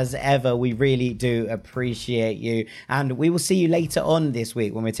listening as ever. We really do appreciate you. And we will see you later on this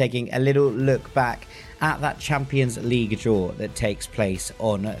week when we're taking a little look back at that Champions League draw that takes place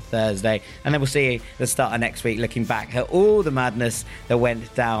on Thursday. And then we'll see you at the start of next week looking back at all the madness that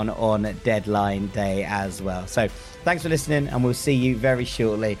went down on deadline day as well. So thanks for listening, and we'll see you very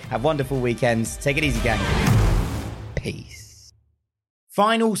shortly. Have wonderful weekends. Take it easy, gang. Peace.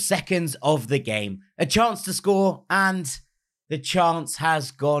 Final seconds of the game. A chance to score, and the chance has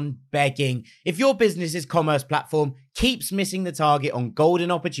gone begging. If your business's commerce platform keeps missing the target on golden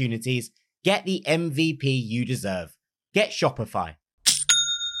opportunities, get the MVP you deserve. Get Shopify.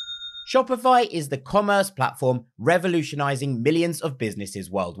 Shopify is the commerce platform revolutionizing millions of businesses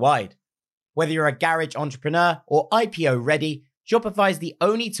worldwide. Whether you're a garage entrepreneur or IPO ready, Shopify is the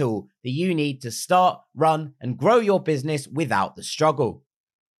only tool that you need to start, run, and grow your business without the struggle.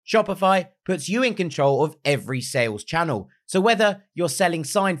 Shopify puts you in control of every sales channel. So whether you're selling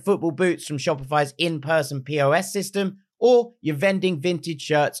signed football boots from Shopify's in-person POS system, or you're vending vintage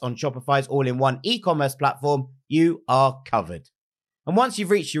shirts on Shopify's all-in-one e-commerce platform, you are covered. And once you've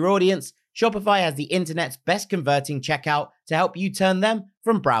reached your audience, Shopify has the internet's best converting checkout to help you turn them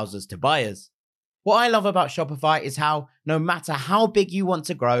from browsers to buyers. What I love about Shopify is how, no matter how big you want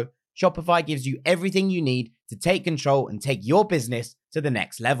to grow, Shopify gives you everything you need to take control and take your business to the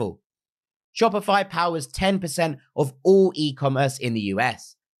next level. Shopify powers 10% of all e-commerce in the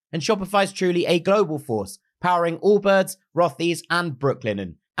US. And Shopify is truly a global force, powering Allbirds, Rothy's, and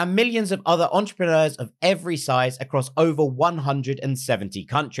Brooklinen, and millions of other entrepreneurs of every size across over 170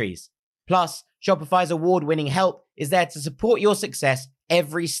 countries. Plus, Shopify's award-winning help is there to support your success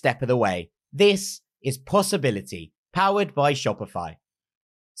every step of the way. This is Possibility, powered by Shopify.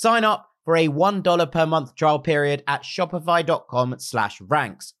 Sign up for a $1 per month trial period at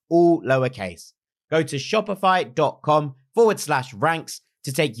shopify.com/ranks, all lowercase. Go to shopify.com/ranks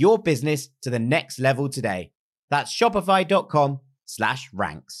to take your business to the next level today. That's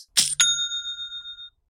shopify.com/ranks.